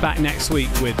 He's back next week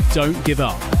with Don't Give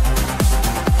Up.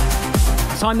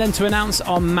 Time then to announce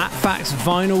our MatFax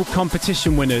vinyl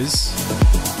competition winners.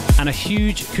 And a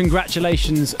huge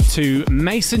congratulations to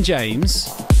Mason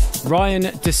James, Ryan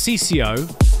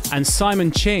DeCiccio and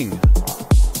Simon Ching.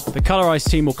 The Colorize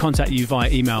team will contact you via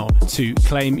email to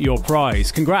claim your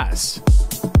prize. Congrats!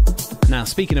 Now,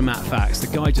 speaking of MatFax,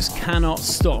 the guy just cannot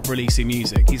stop releasing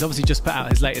music. He's obviously just put out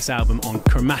his latest album on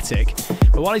Chromatic,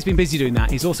 but while he's been busy doing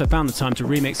that, he's also found the time to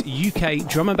remix UK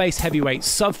drum and bass heavyweight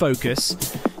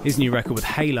Subfocus, his new record with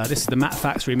Tailor. This is the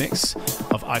MatFax remix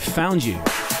of I Found You.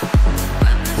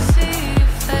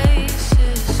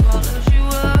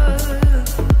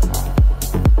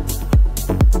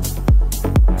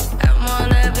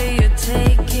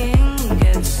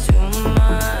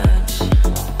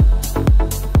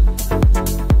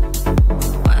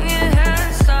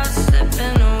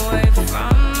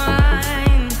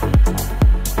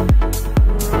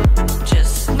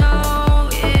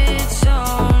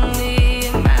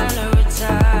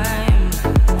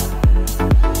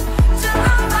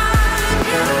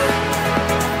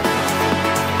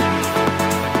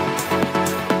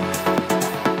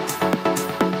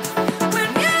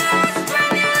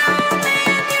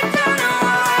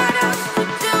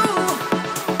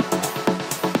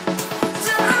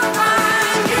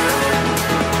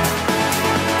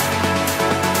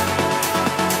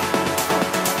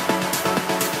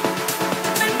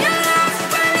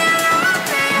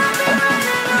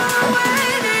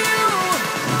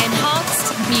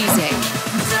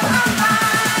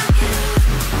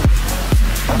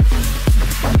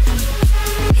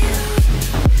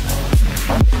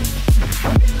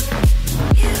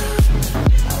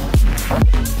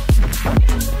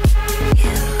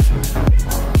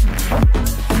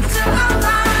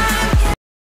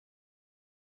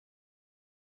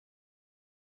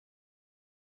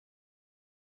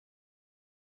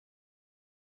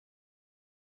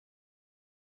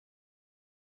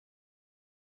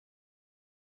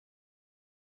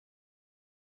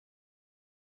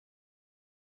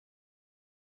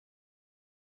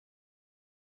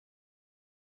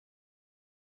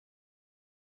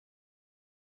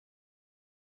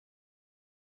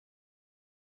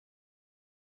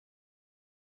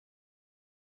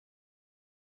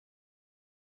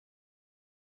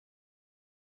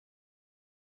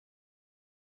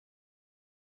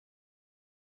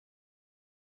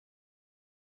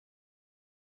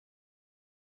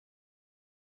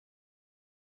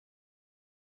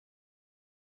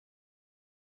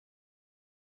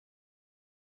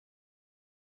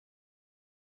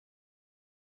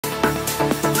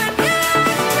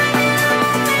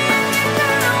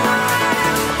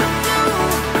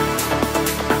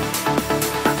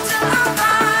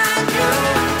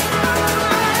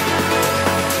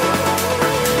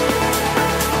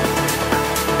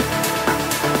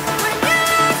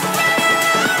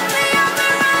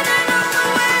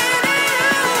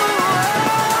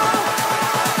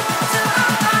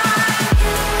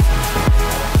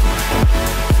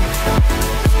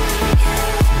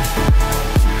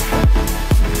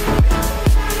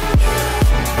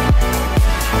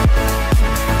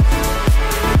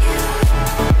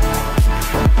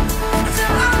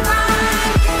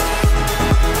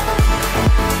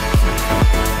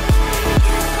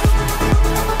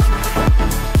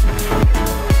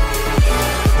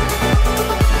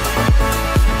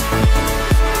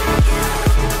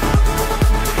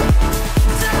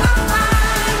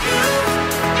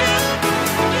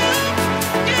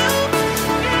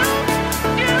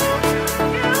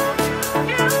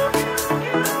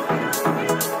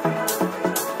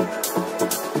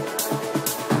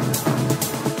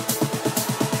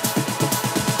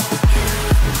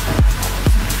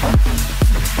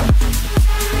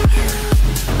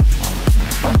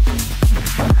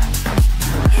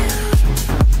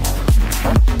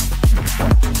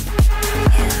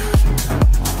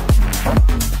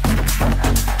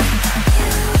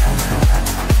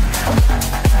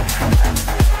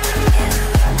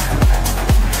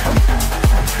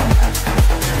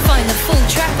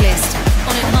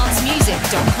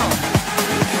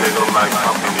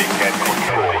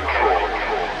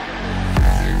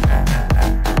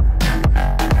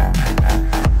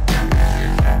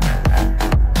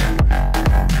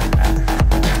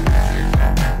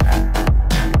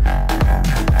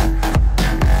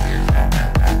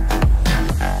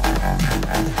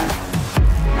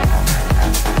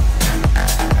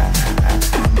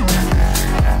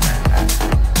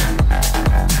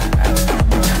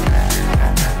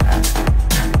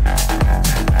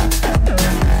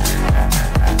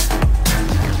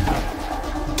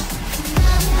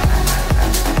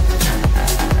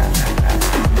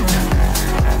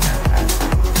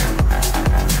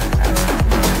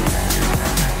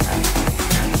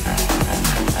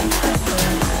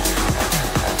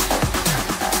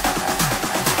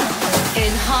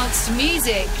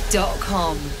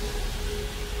 enhancedmusic.com.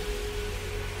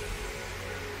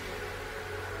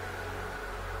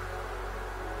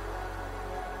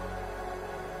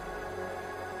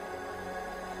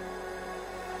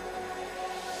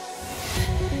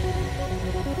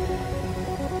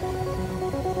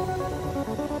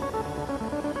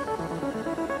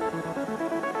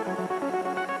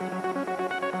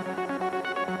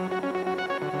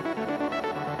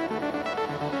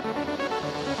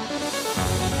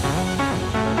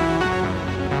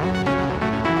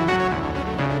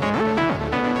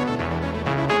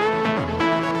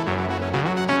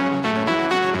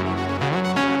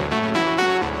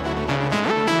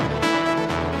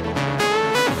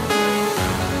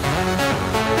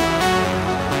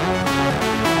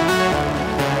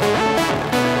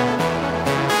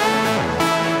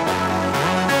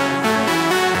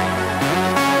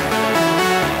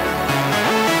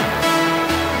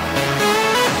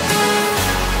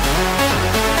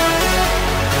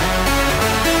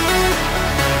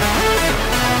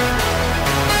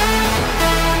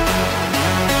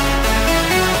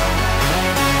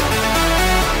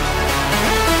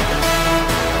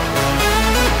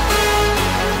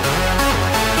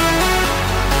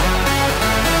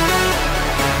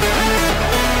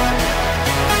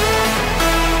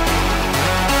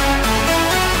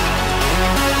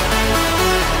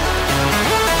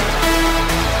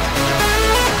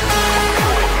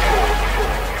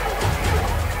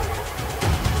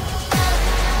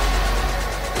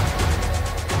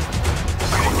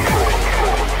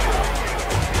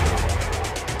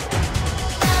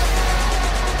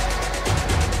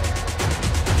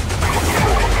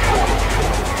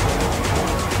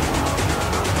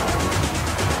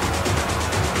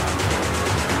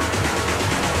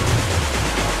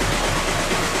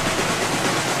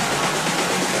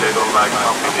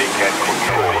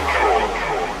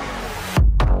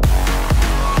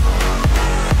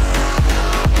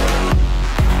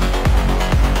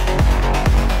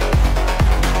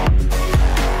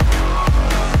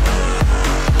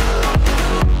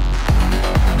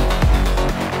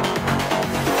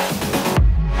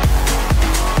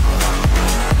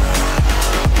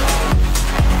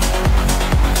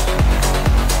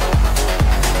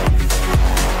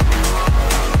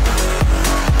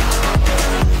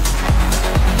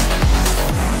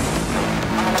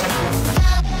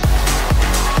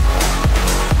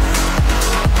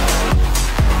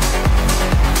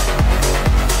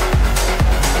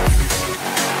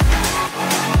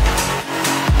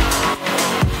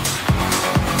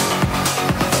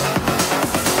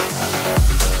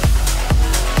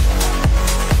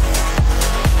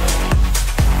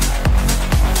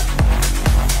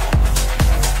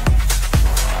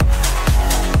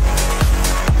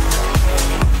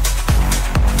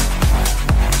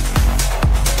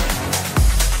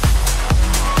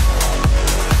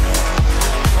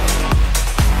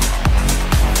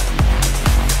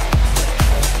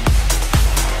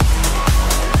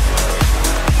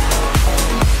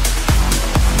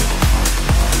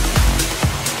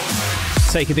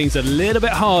 Taking things a little bit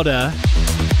harder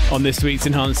on this week's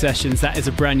Enhanced Sessions. That is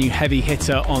a brand new heavy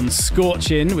hitter on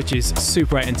Scorchin, which is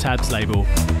Super 8 and Tab's label.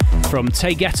 From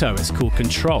Tailor, it's called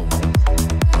Control.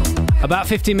 About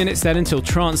 15 minutes then until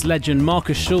trance legend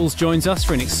Markus Schulz joins us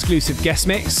for an exclusive guest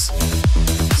mix.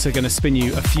 So going to spin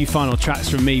you a few final tracks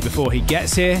from me before he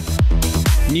gets here.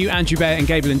 New Andrew Bayer and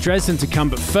Gable in Dresden to come,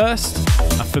 but first,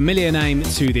 a familiar name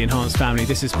to the Enhanced family.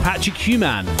 This is Patrick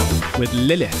Human with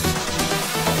Lilith.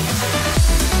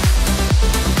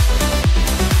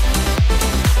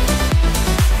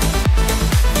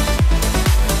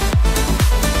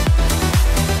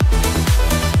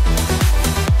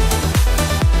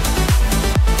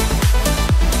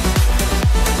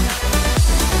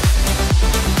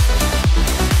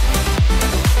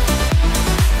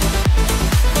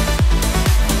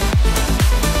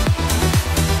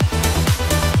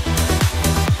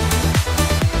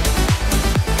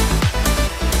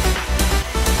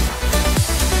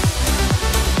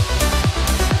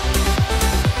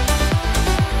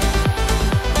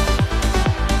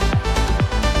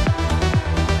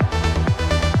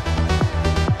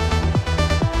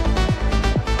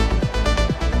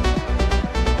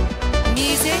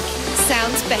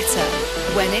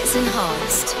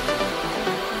 Enhanced.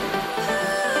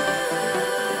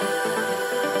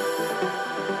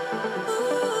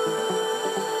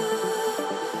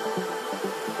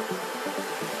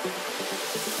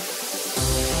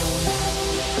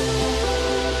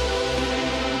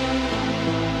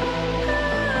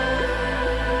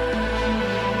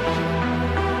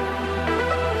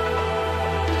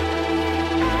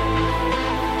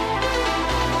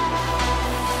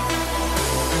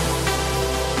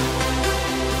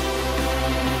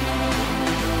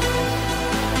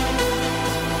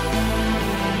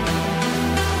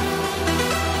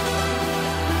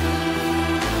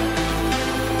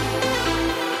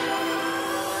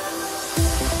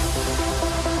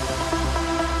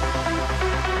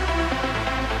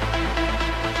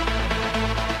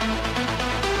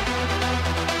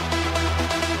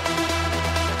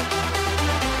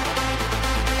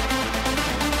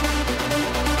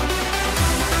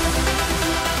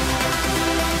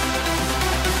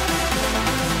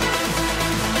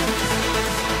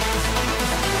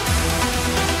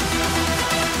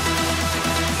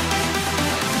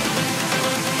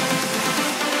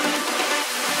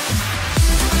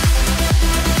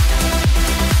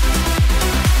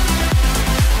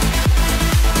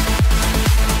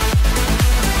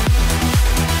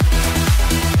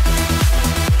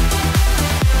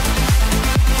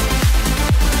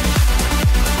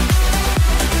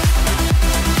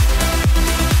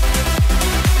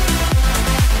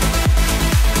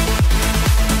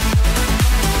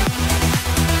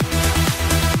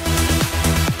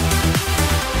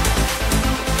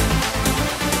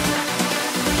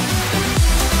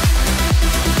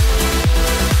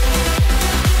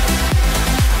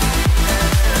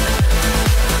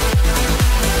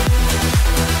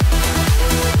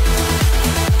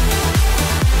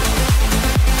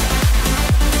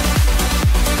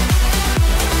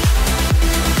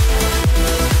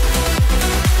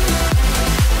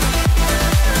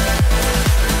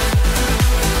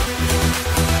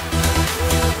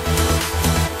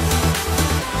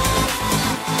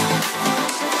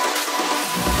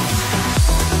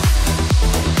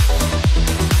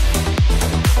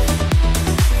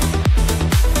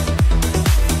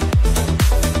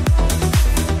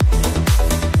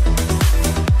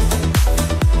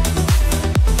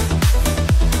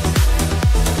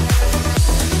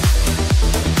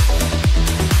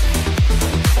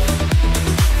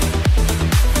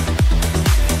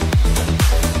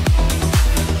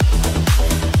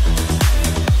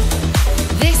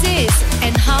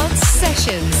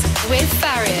 Sessions with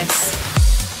Farius.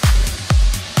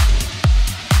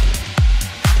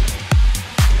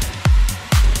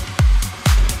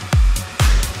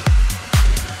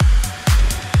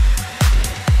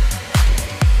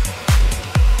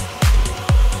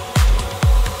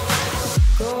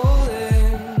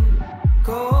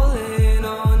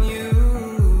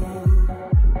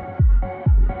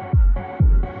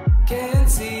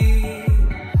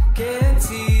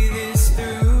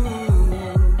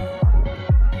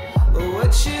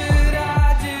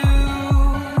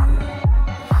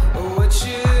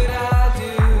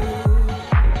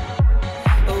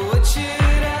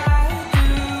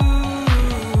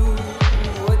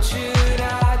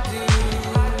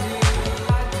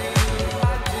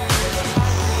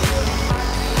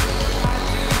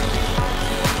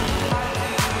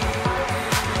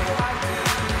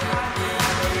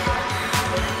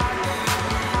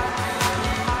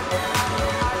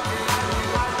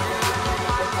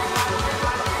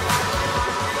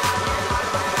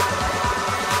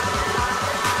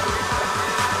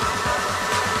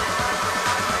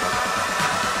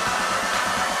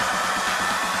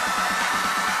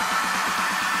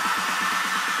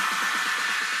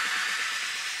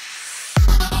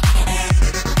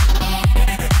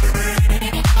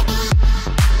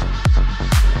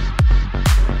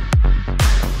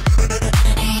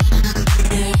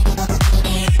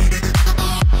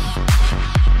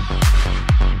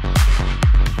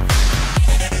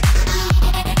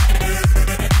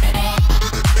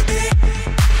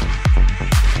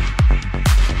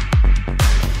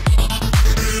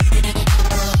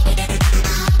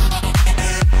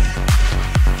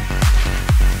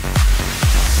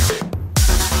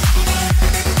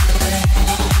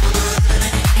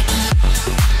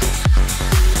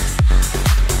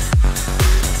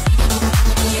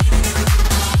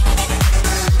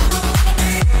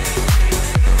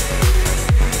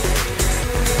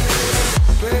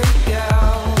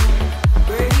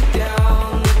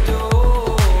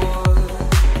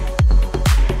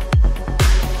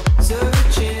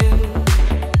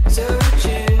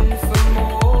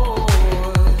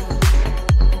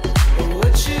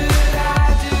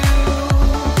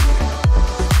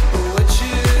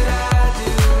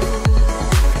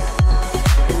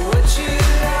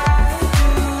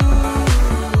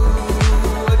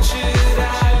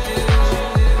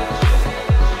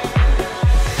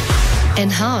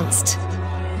 Enhanced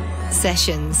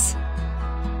Sessions.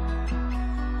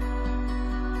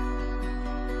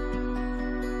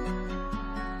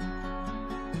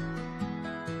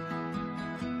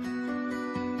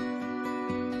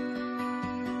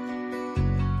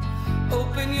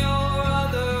 Open your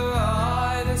other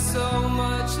eye, there's so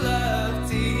much left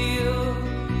to heal.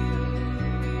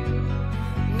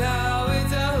 Now is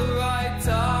the right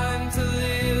time to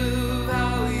live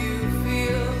how you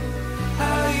feel,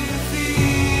 how you feel,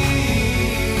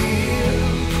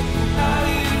 how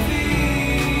you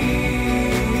feel,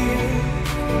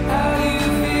 how you feel, how you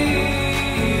feel.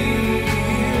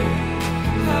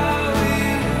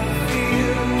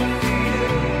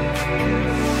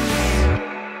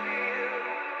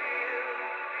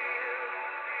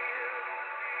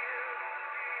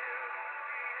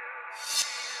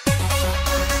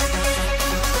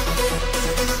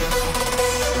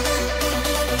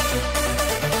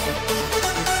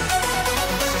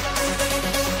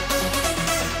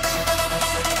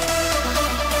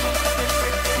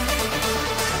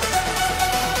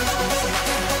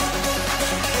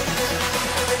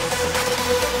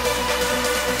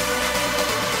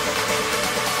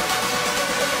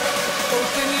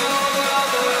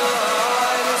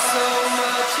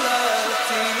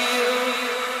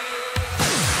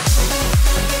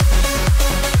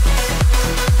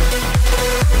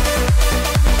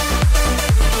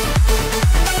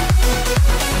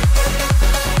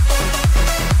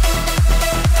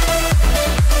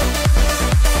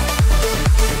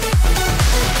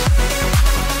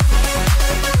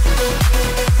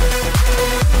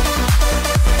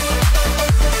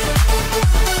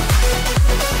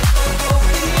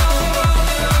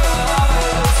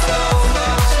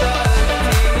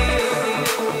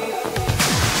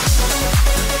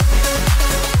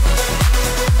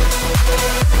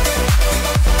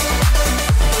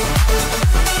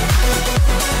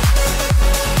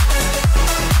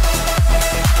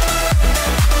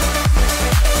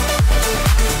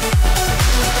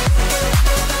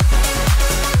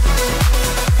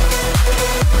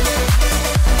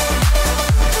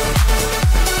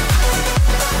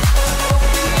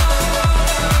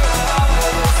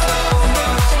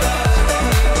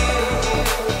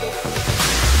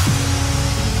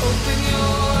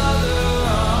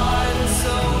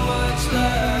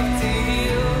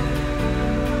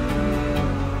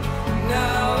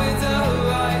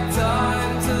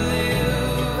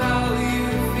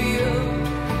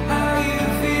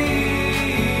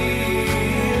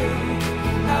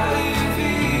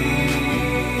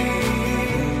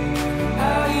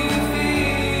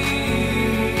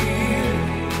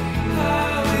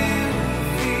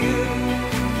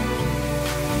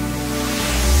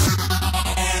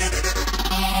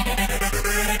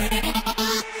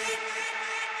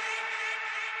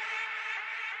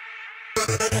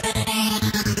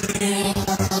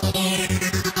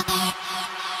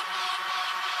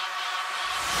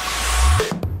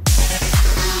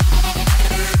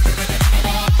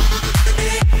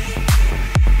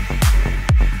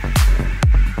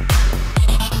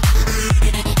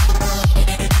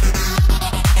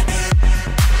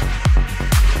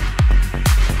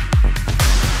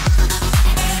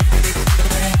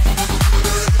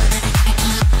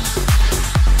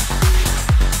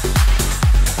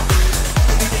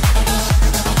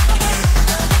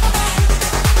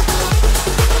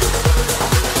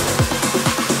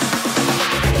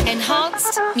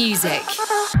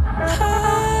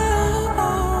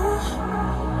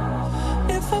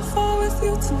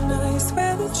 tonight.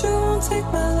 Swear that you won't take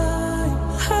my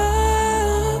life.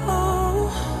 Oh,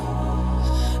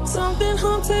 something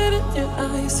haunted in your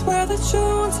eyes. Swear that you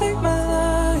won't take my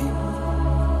life.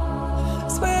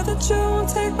 Swear that you won't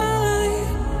take my life.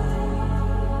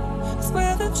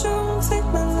 Swear that you won't take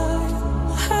my life.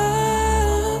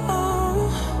 Oh,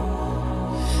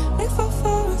 if I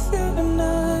fall with you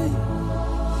tonight,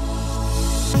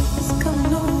 it's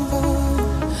coming over,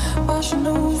 washing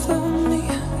over me,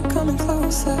 coming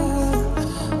closer,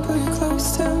 pull you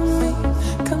close to me,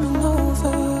 coming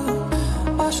over,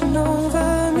 washing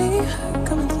over me,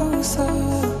 coming closer,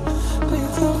 pull you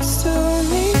close to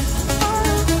me.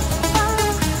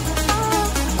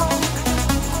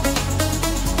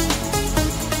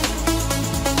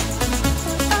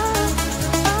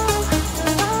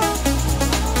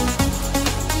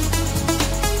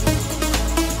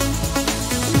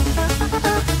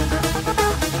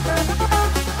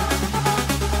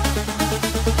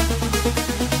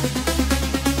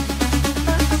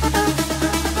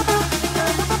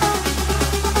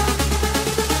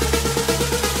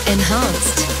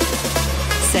 Enhanced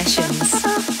Sessions.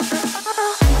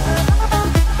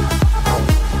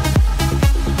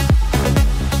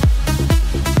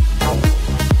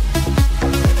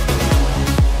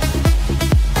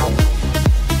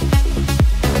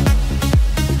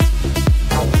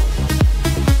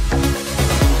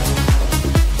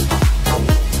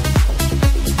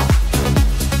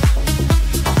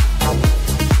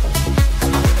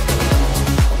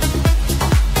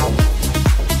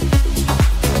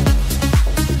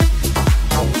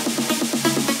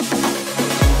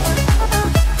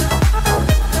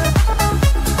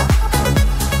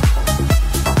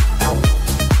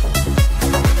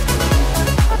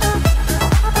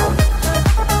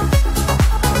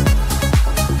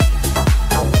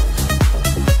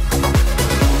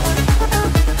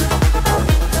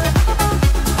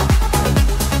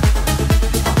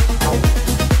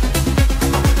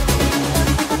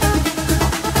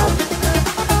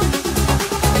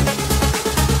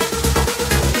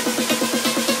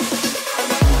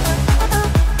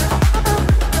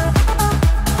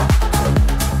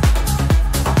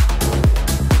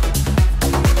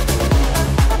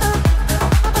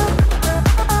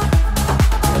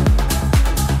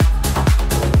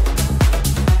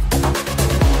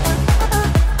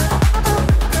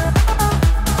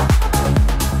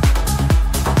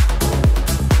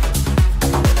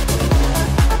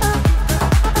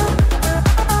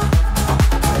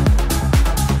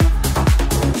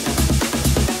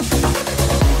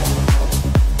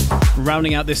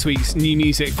 Rounding out this week's new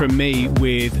music from me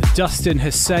with Dustin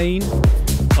Hussain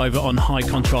over on High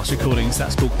Contrast Recordings.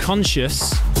 That's called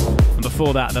Conscious. And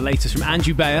before that, the latest from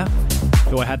Andrew Bayer,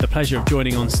 who I had the pleasure of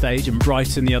joining on stage in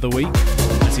Brighton the other week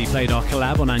as he played our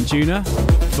collab on Anjuna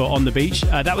for On The Beach.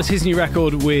 That was his new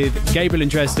record with Gabriel in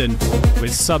Dresden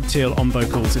with Subtil on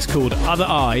vocals. It's called Other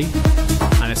Eye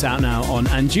and it's out now on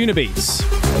Anjuna Beats.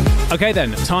 Okay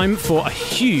then, time for a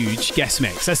huge guest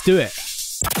mix. Let's do it.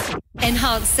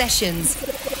 Enhanced Sessions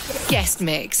Guest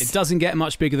Mix. It doesn't get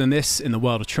much bigger than this in the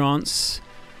world of trance.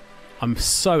 I'm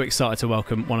so excited to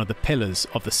welcome one of the pillars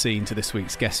of the scene to this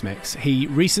week's guest mix. He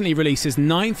recently released his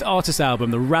 9th artist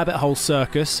album, The Rabbit Hole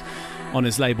Circus, on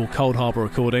his label Cold Harbour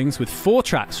Recordings, with 4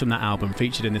 tracks from that album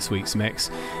featured in this week's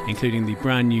mix, including the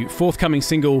brand new forthcoming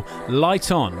single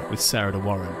Light On with Sarah De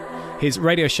Warren. His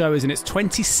radio show is in its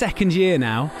 22nd year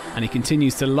now, and he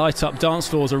continues to light up dance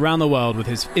floors around the world with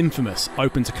his infamous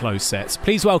open to close sets.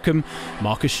 Please welcome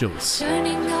Markus Schulz.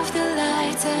 Turning off the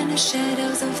lights and the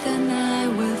shadows of the night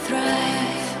will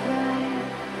thrive.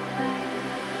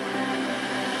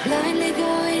 Blindly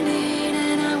going in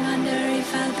and I wonder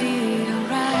if I'll be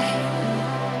alright.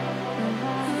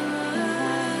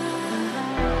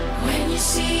 When you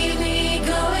see me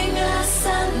going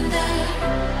asunder,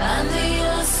 under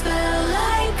your spell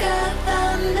like a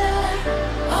thunder,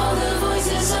 all the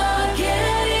voices are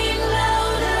getting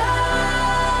louder.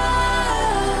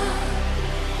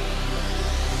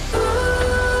 Ooh,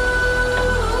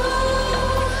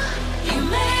 you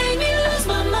made me lose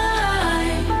my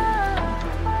mind.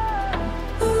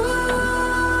 Ooh,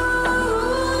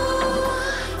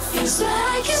 feels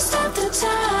like you stopped the time.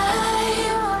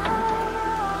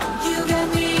 You got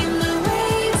me in the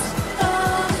waves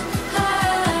of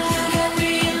high. You got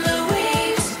me in the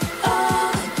waves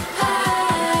of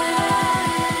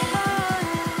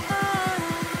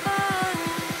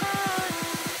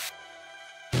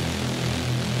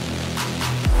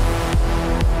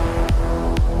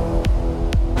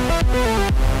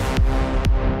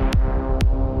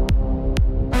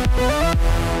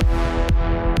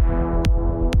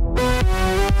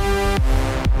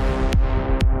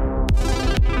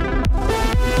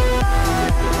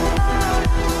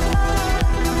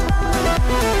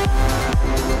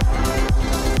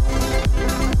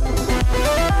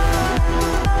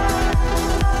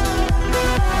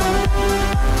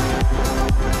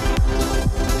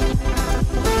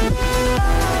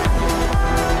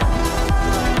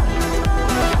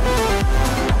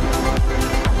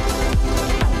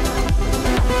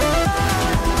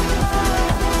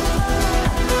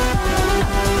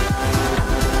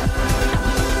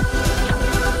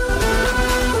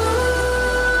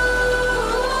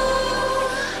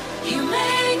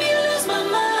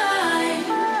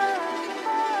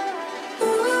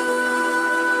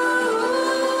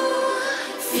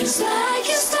Feels like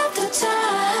you stopped the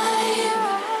time.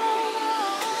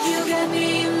 You got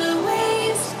me in the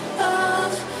waves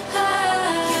of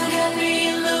high. You got me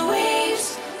in the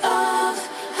waves of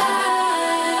high.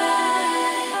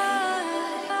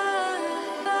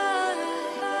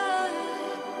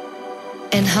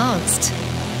 Enhanced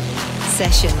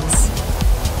Sessions.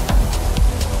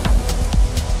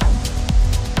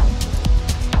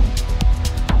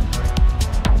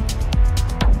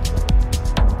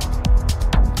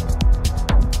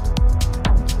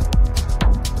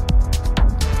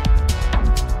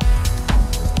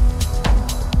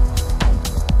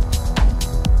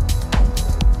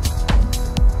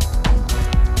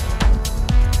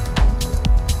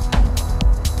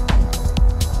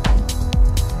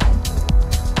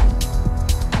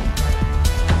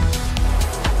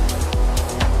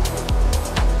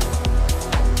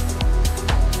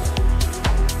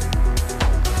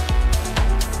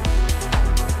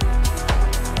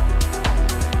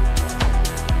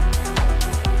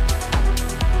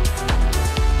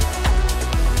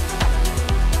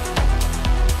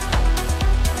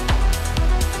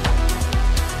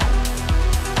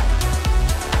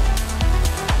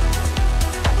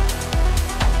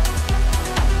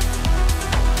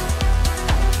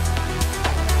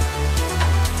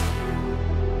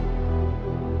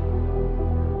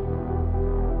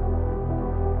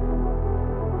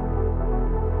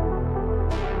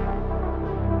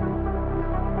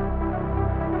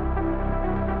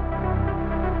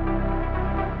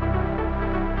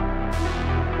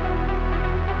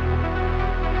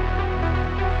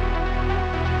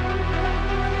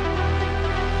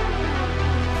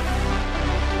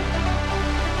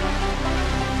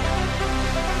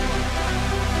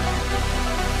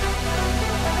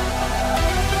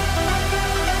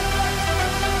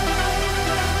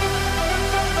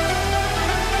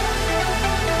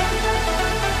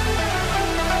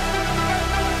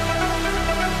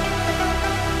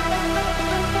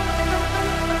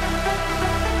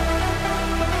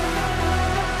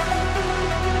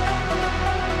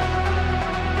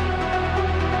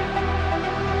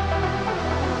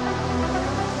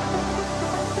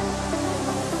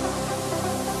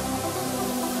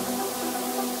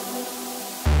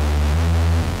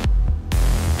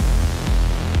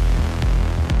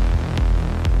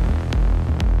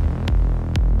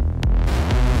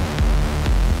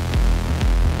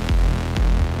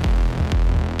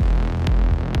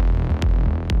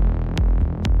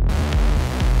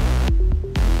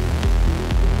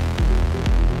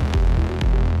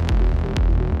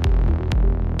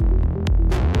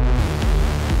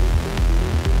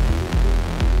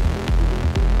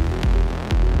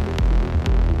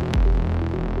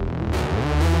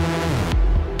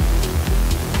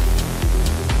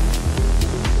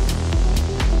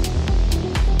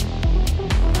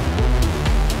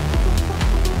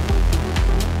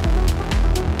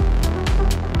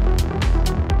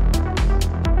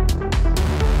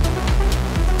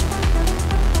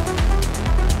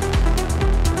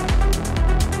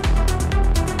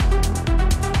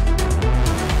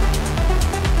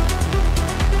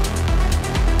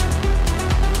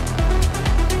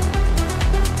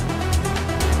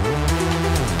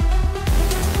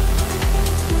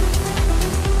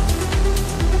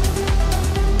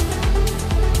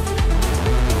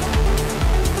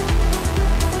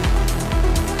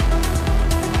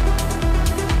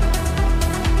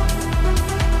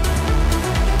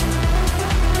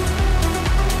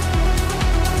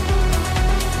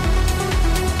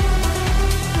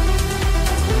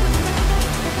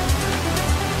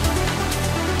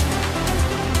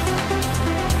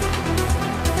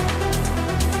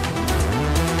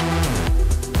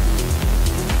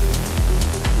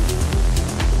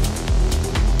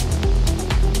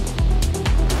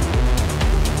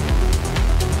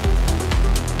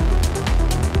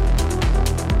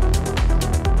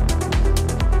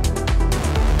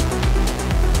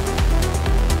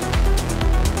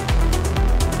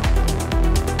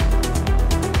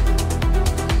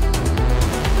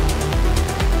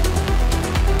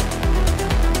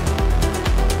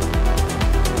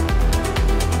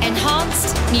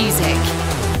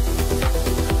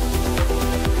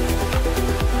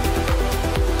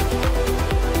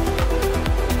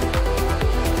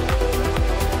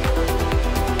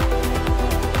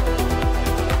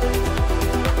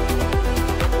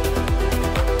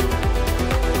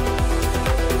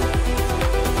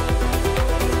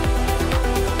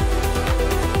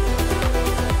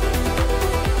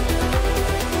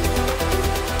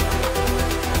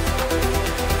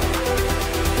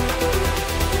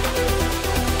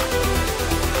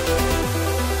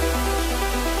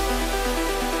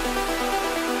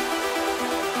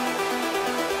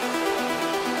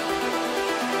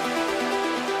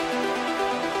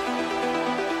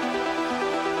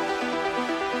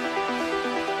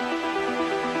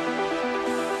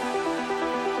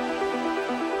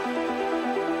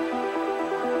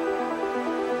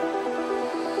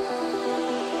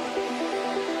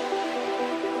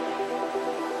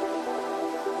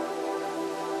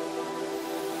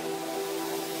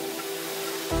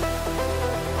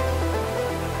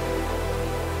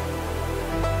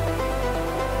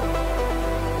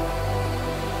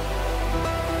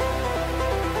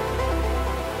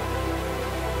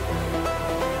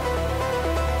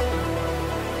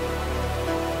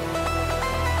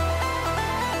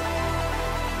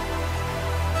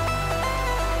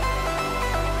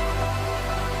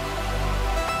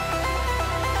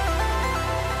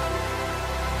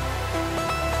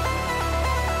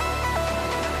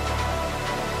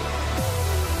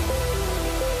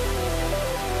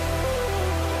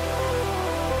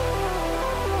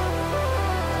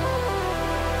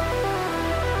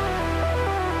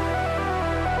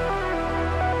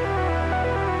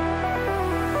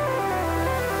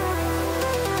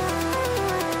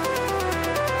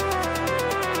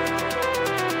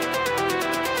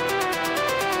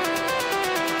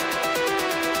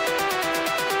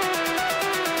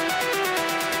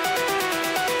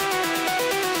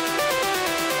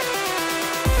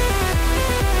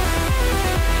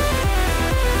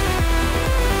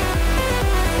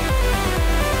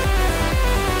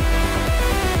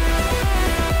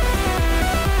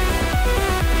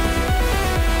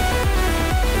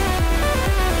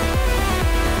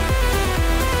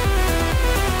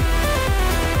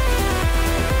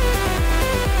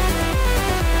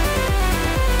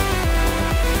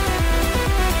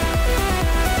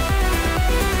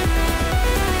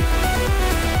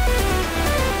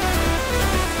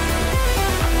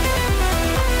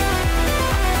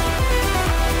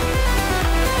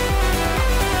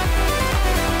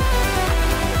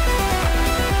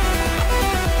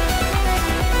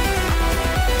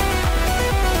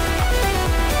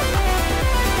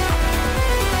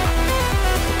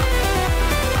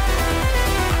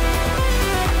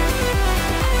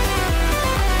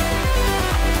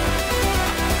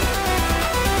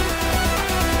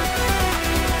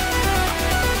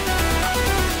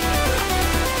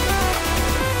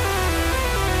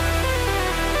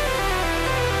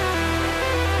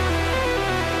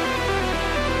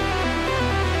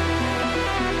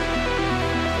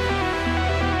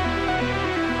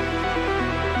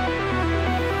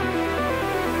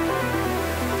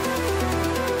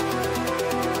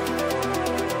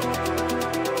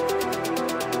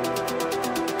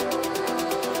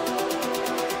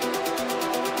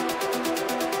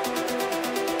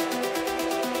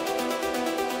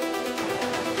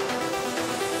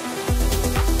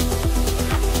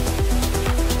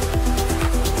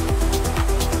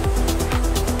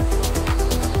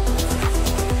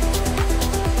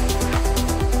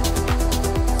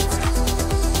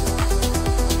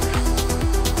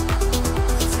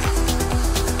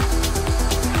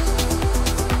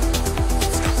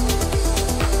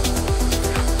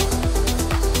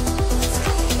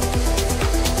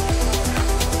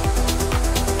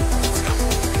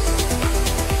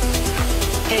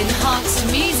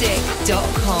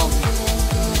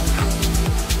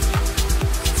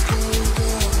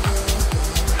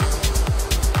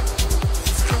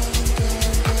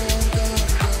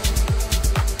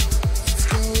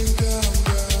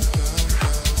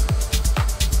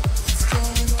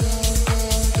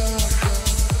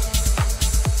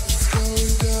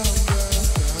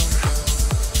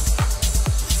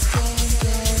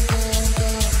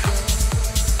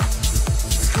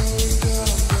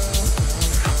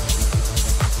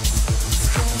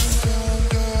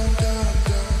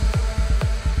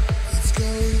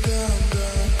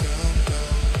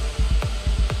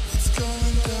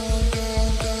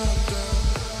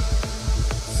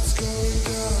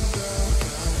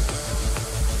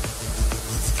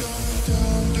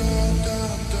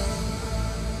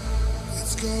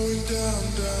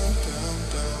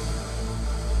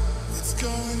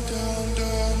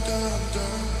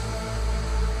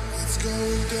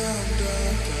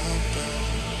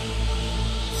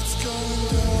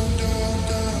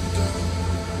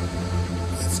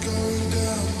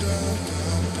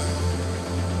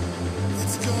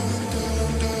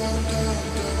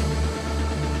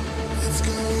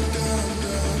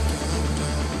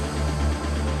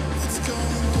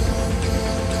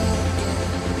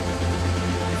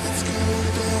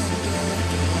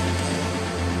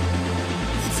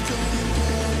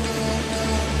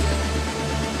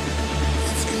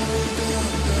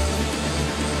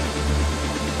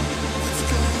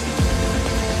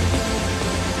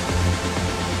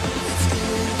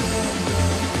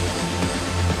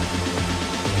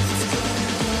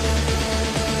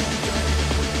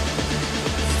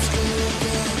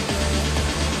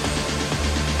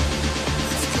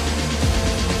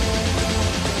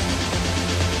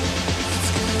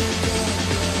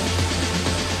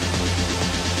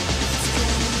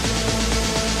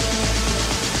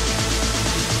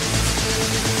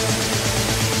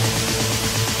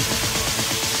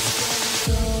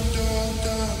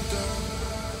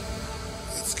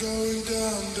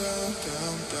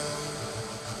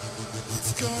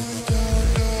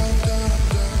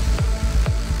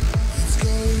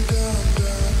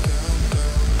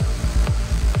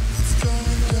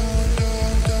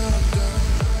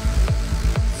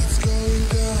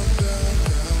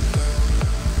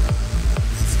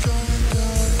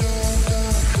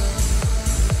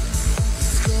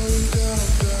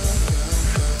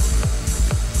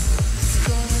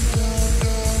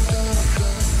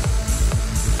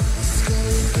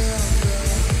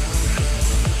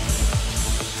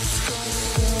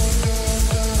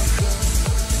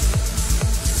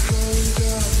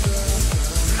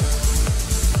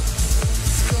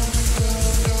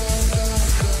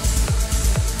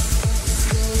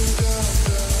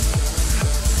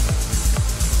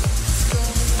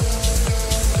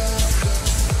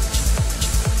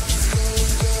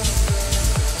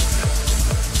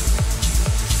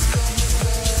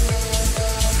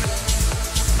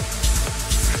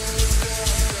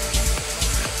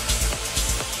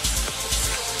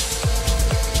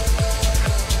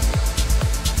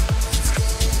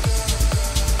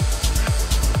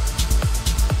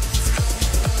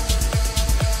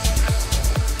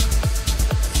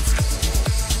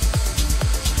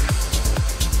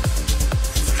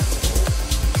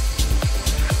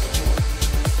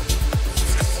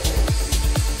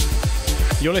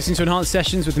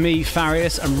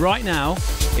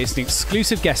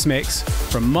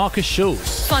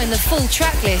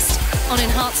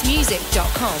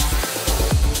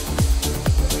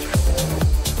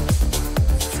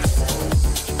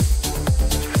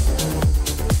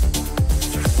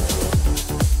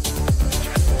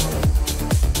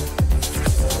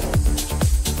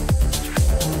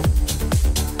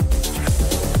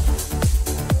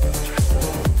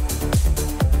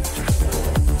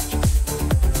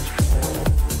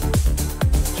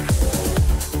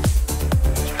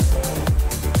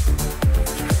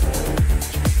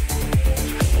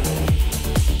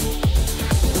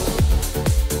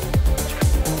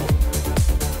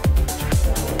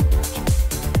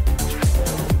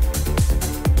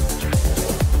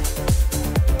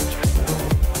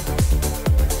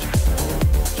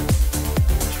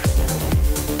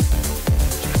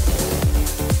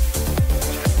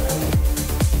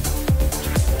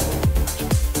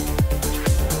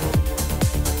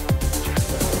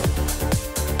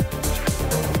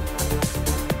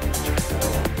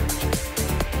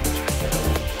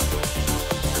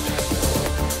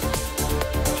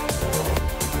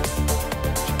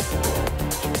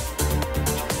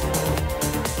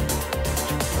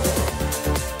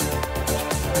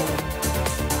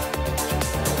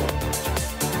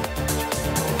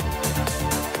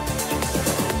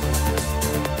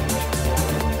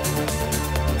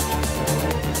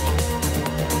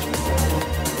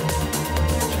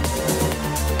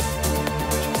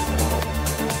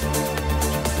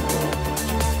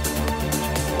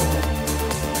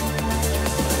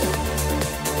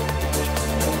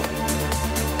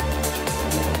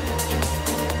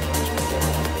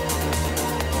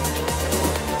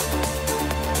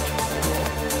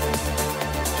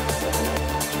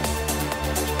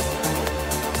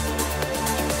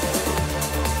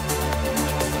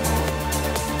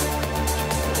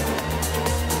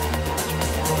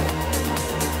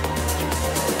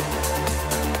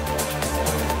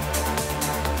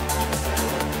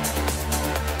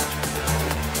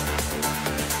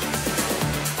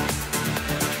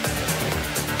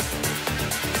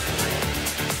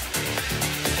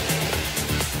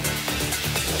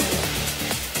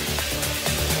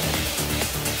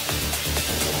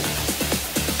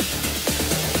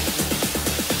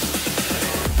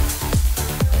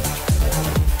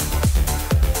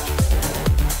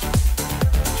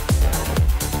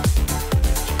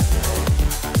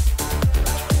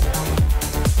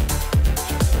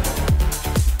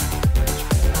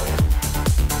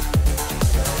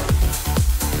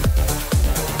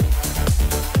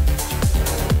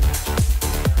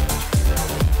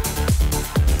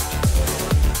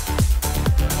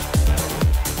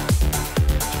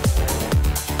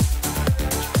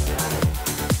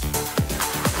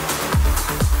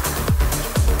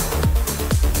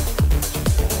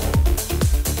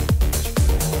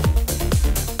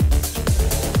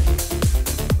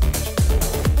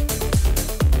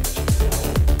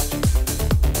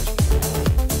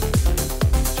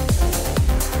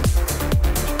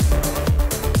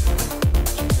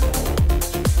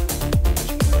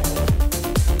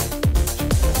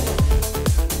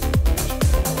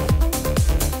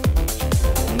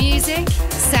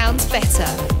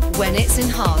 and it's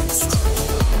enhanced.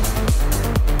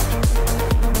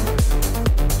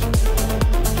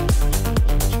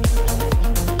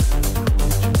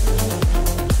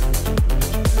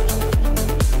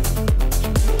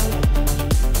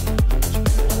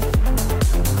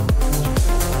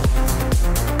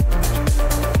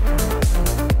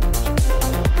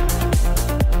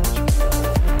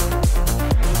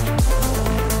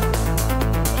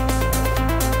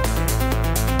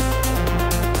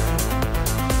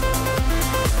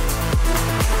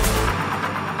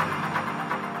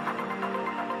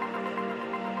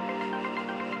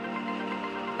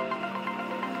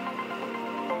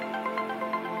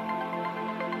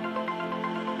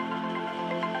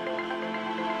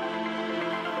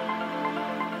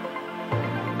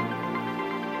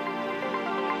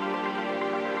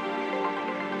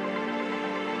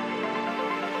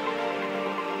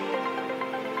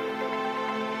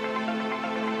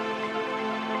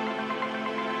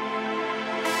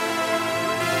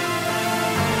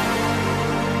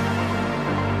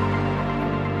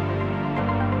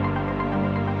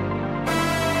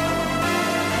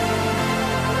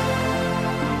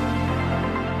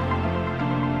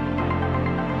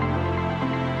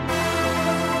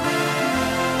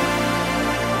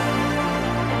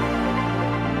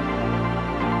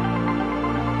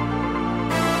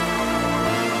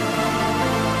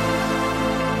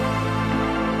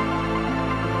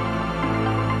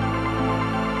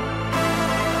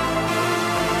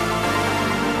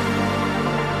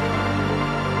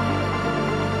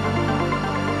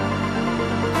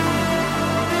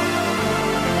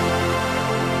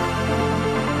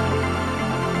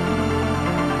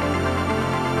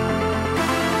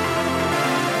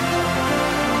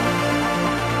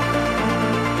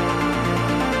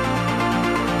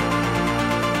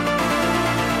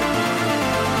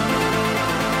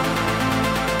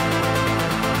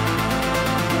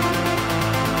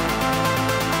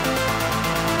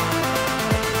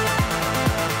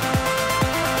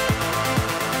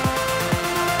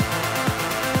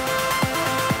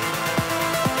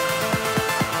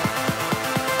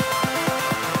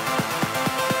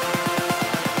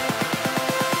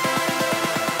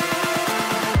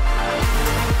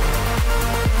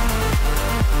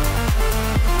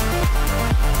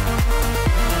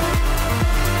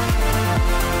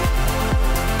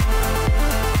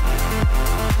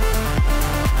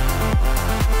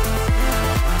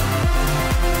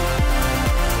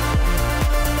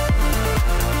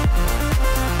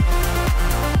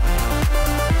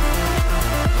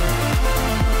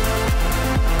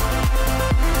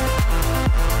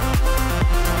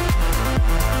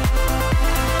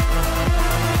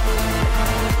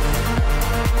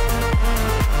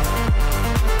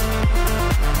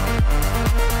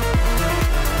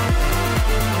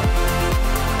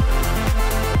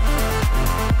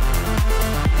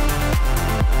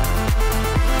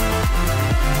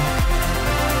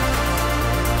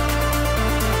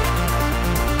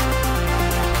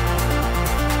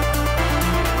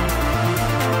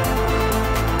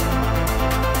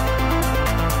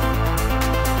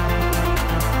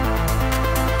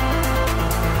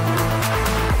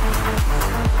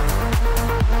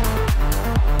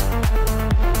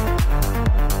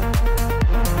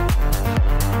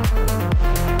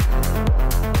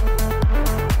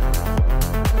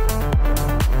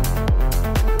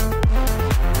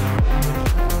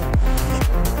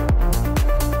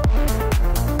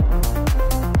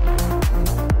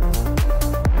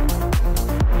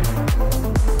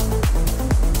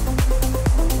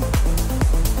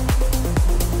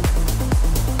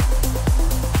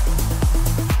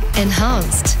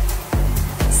 Enhanced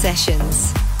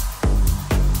Sessions.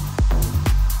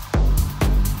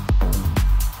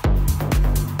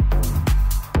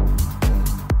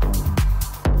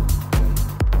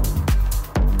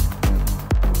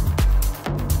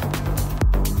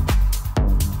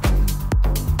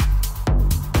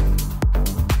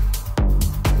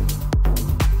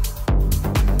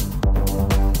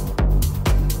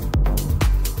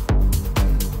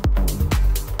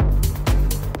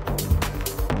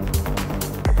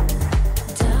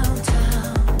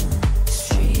 Downtown.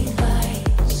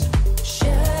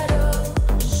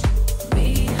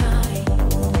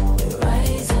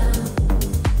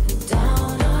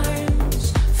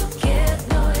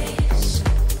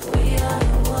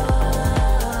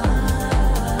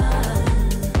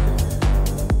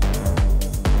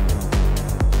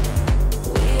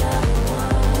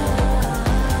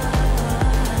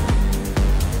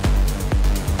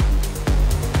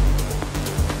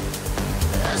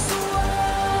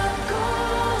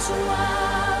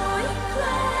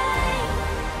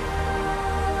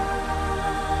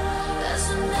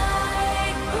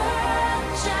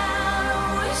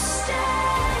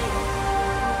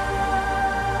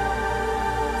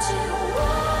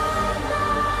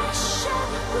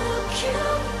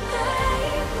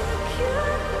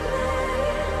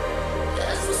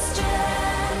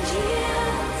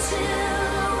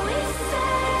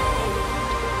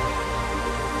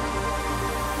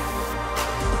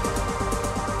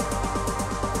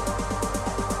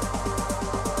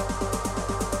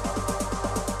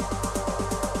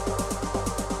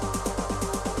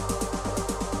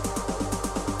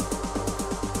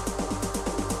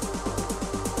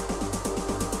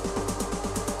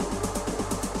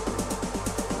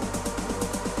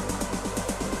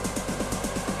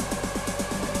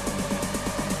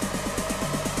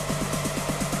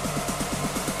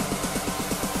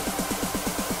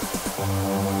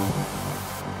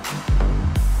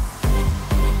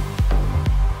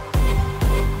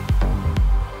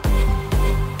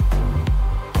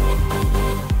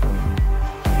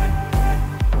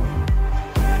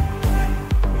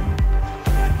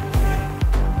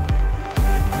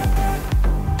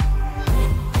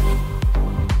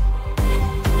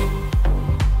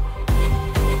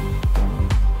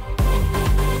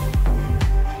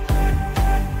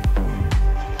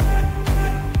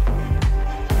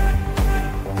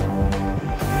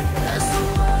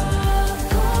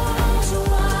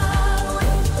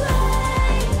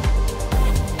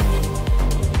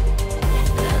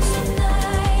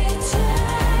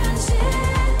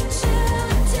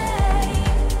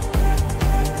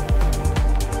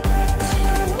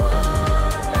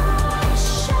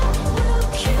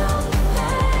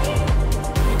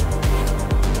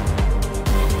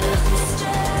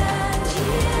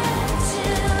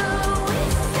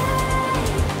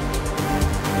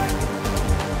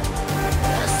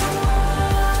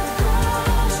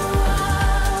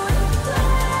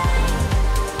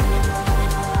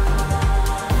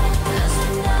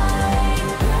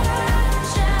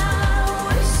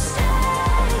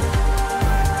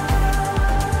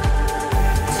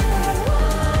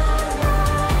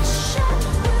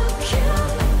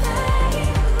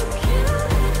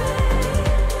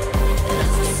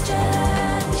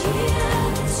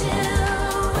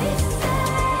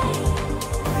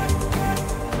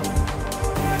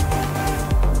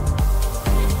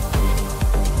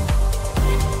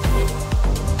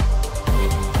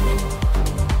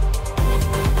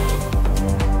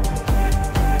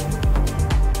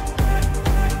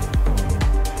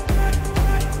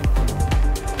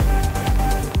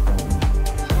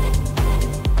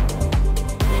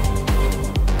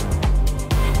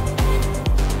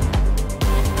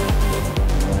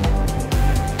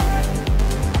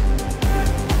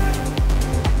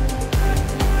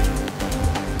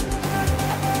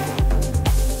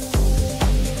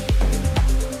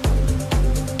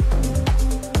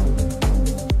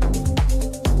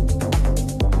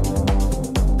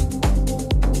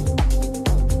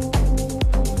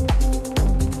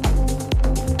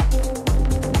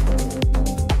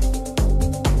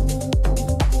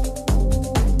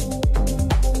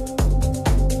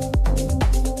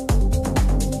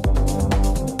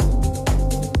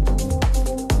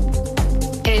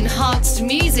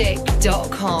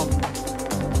 enhancedmusic.com.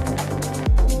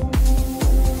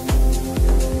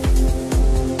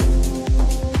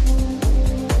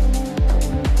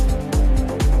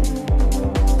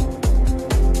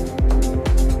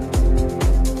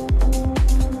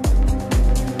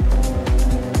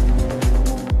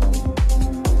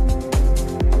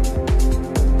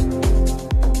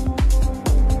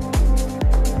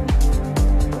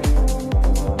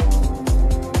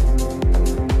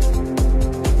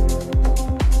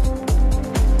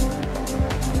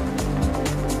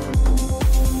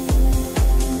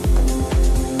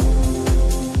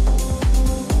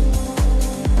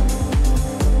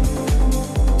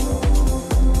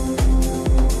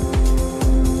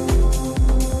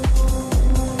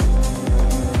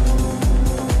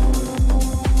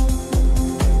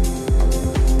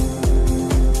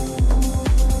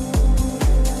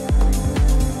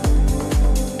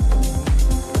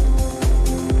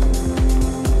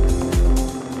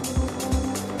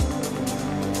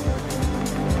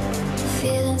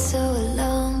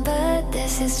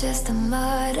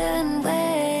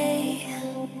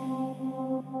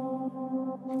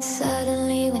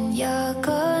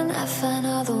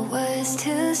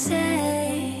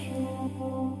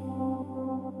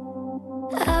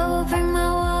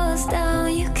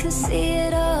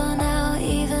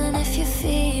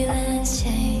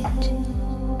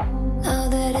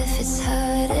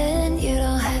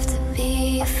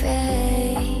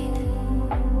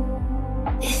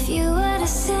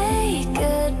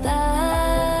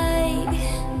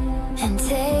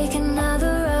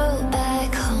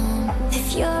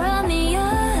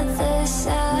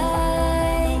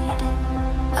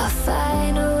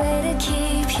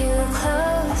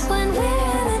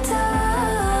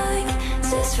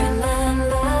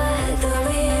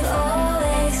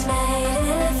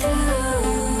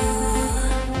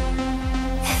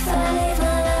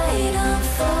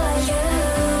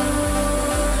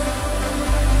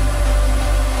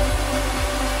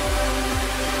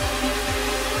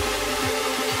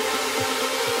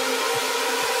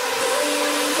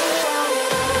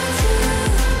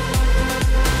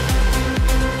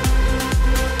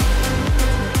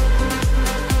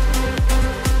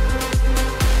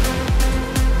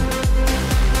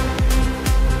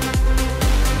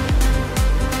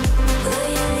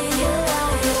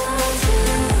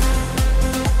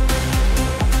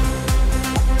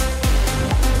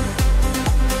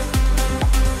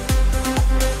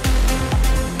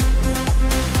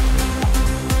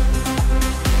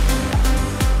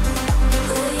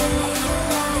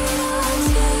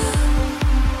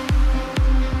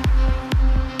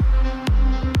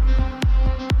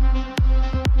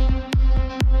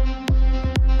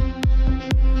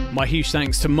 My huge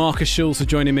thanks to Markus Schulz for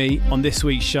joining me on this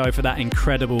week's show for that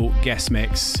incredible guest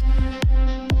mix.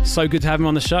 So good to have him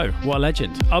on the show. What a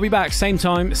legend. I'll be back same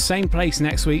time, same place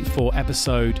next week for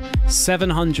episode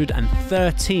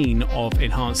 713 of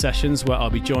Enhanced Sessions, where I'll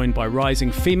be joined by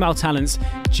rising female talents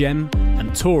Jem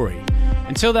and Tori.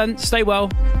 Until then, stay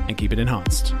well and keep it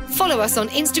enhanced. Follow us on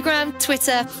Instagram,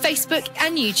 Twitter, Facebook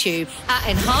and YouTube at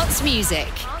Enhanced Music.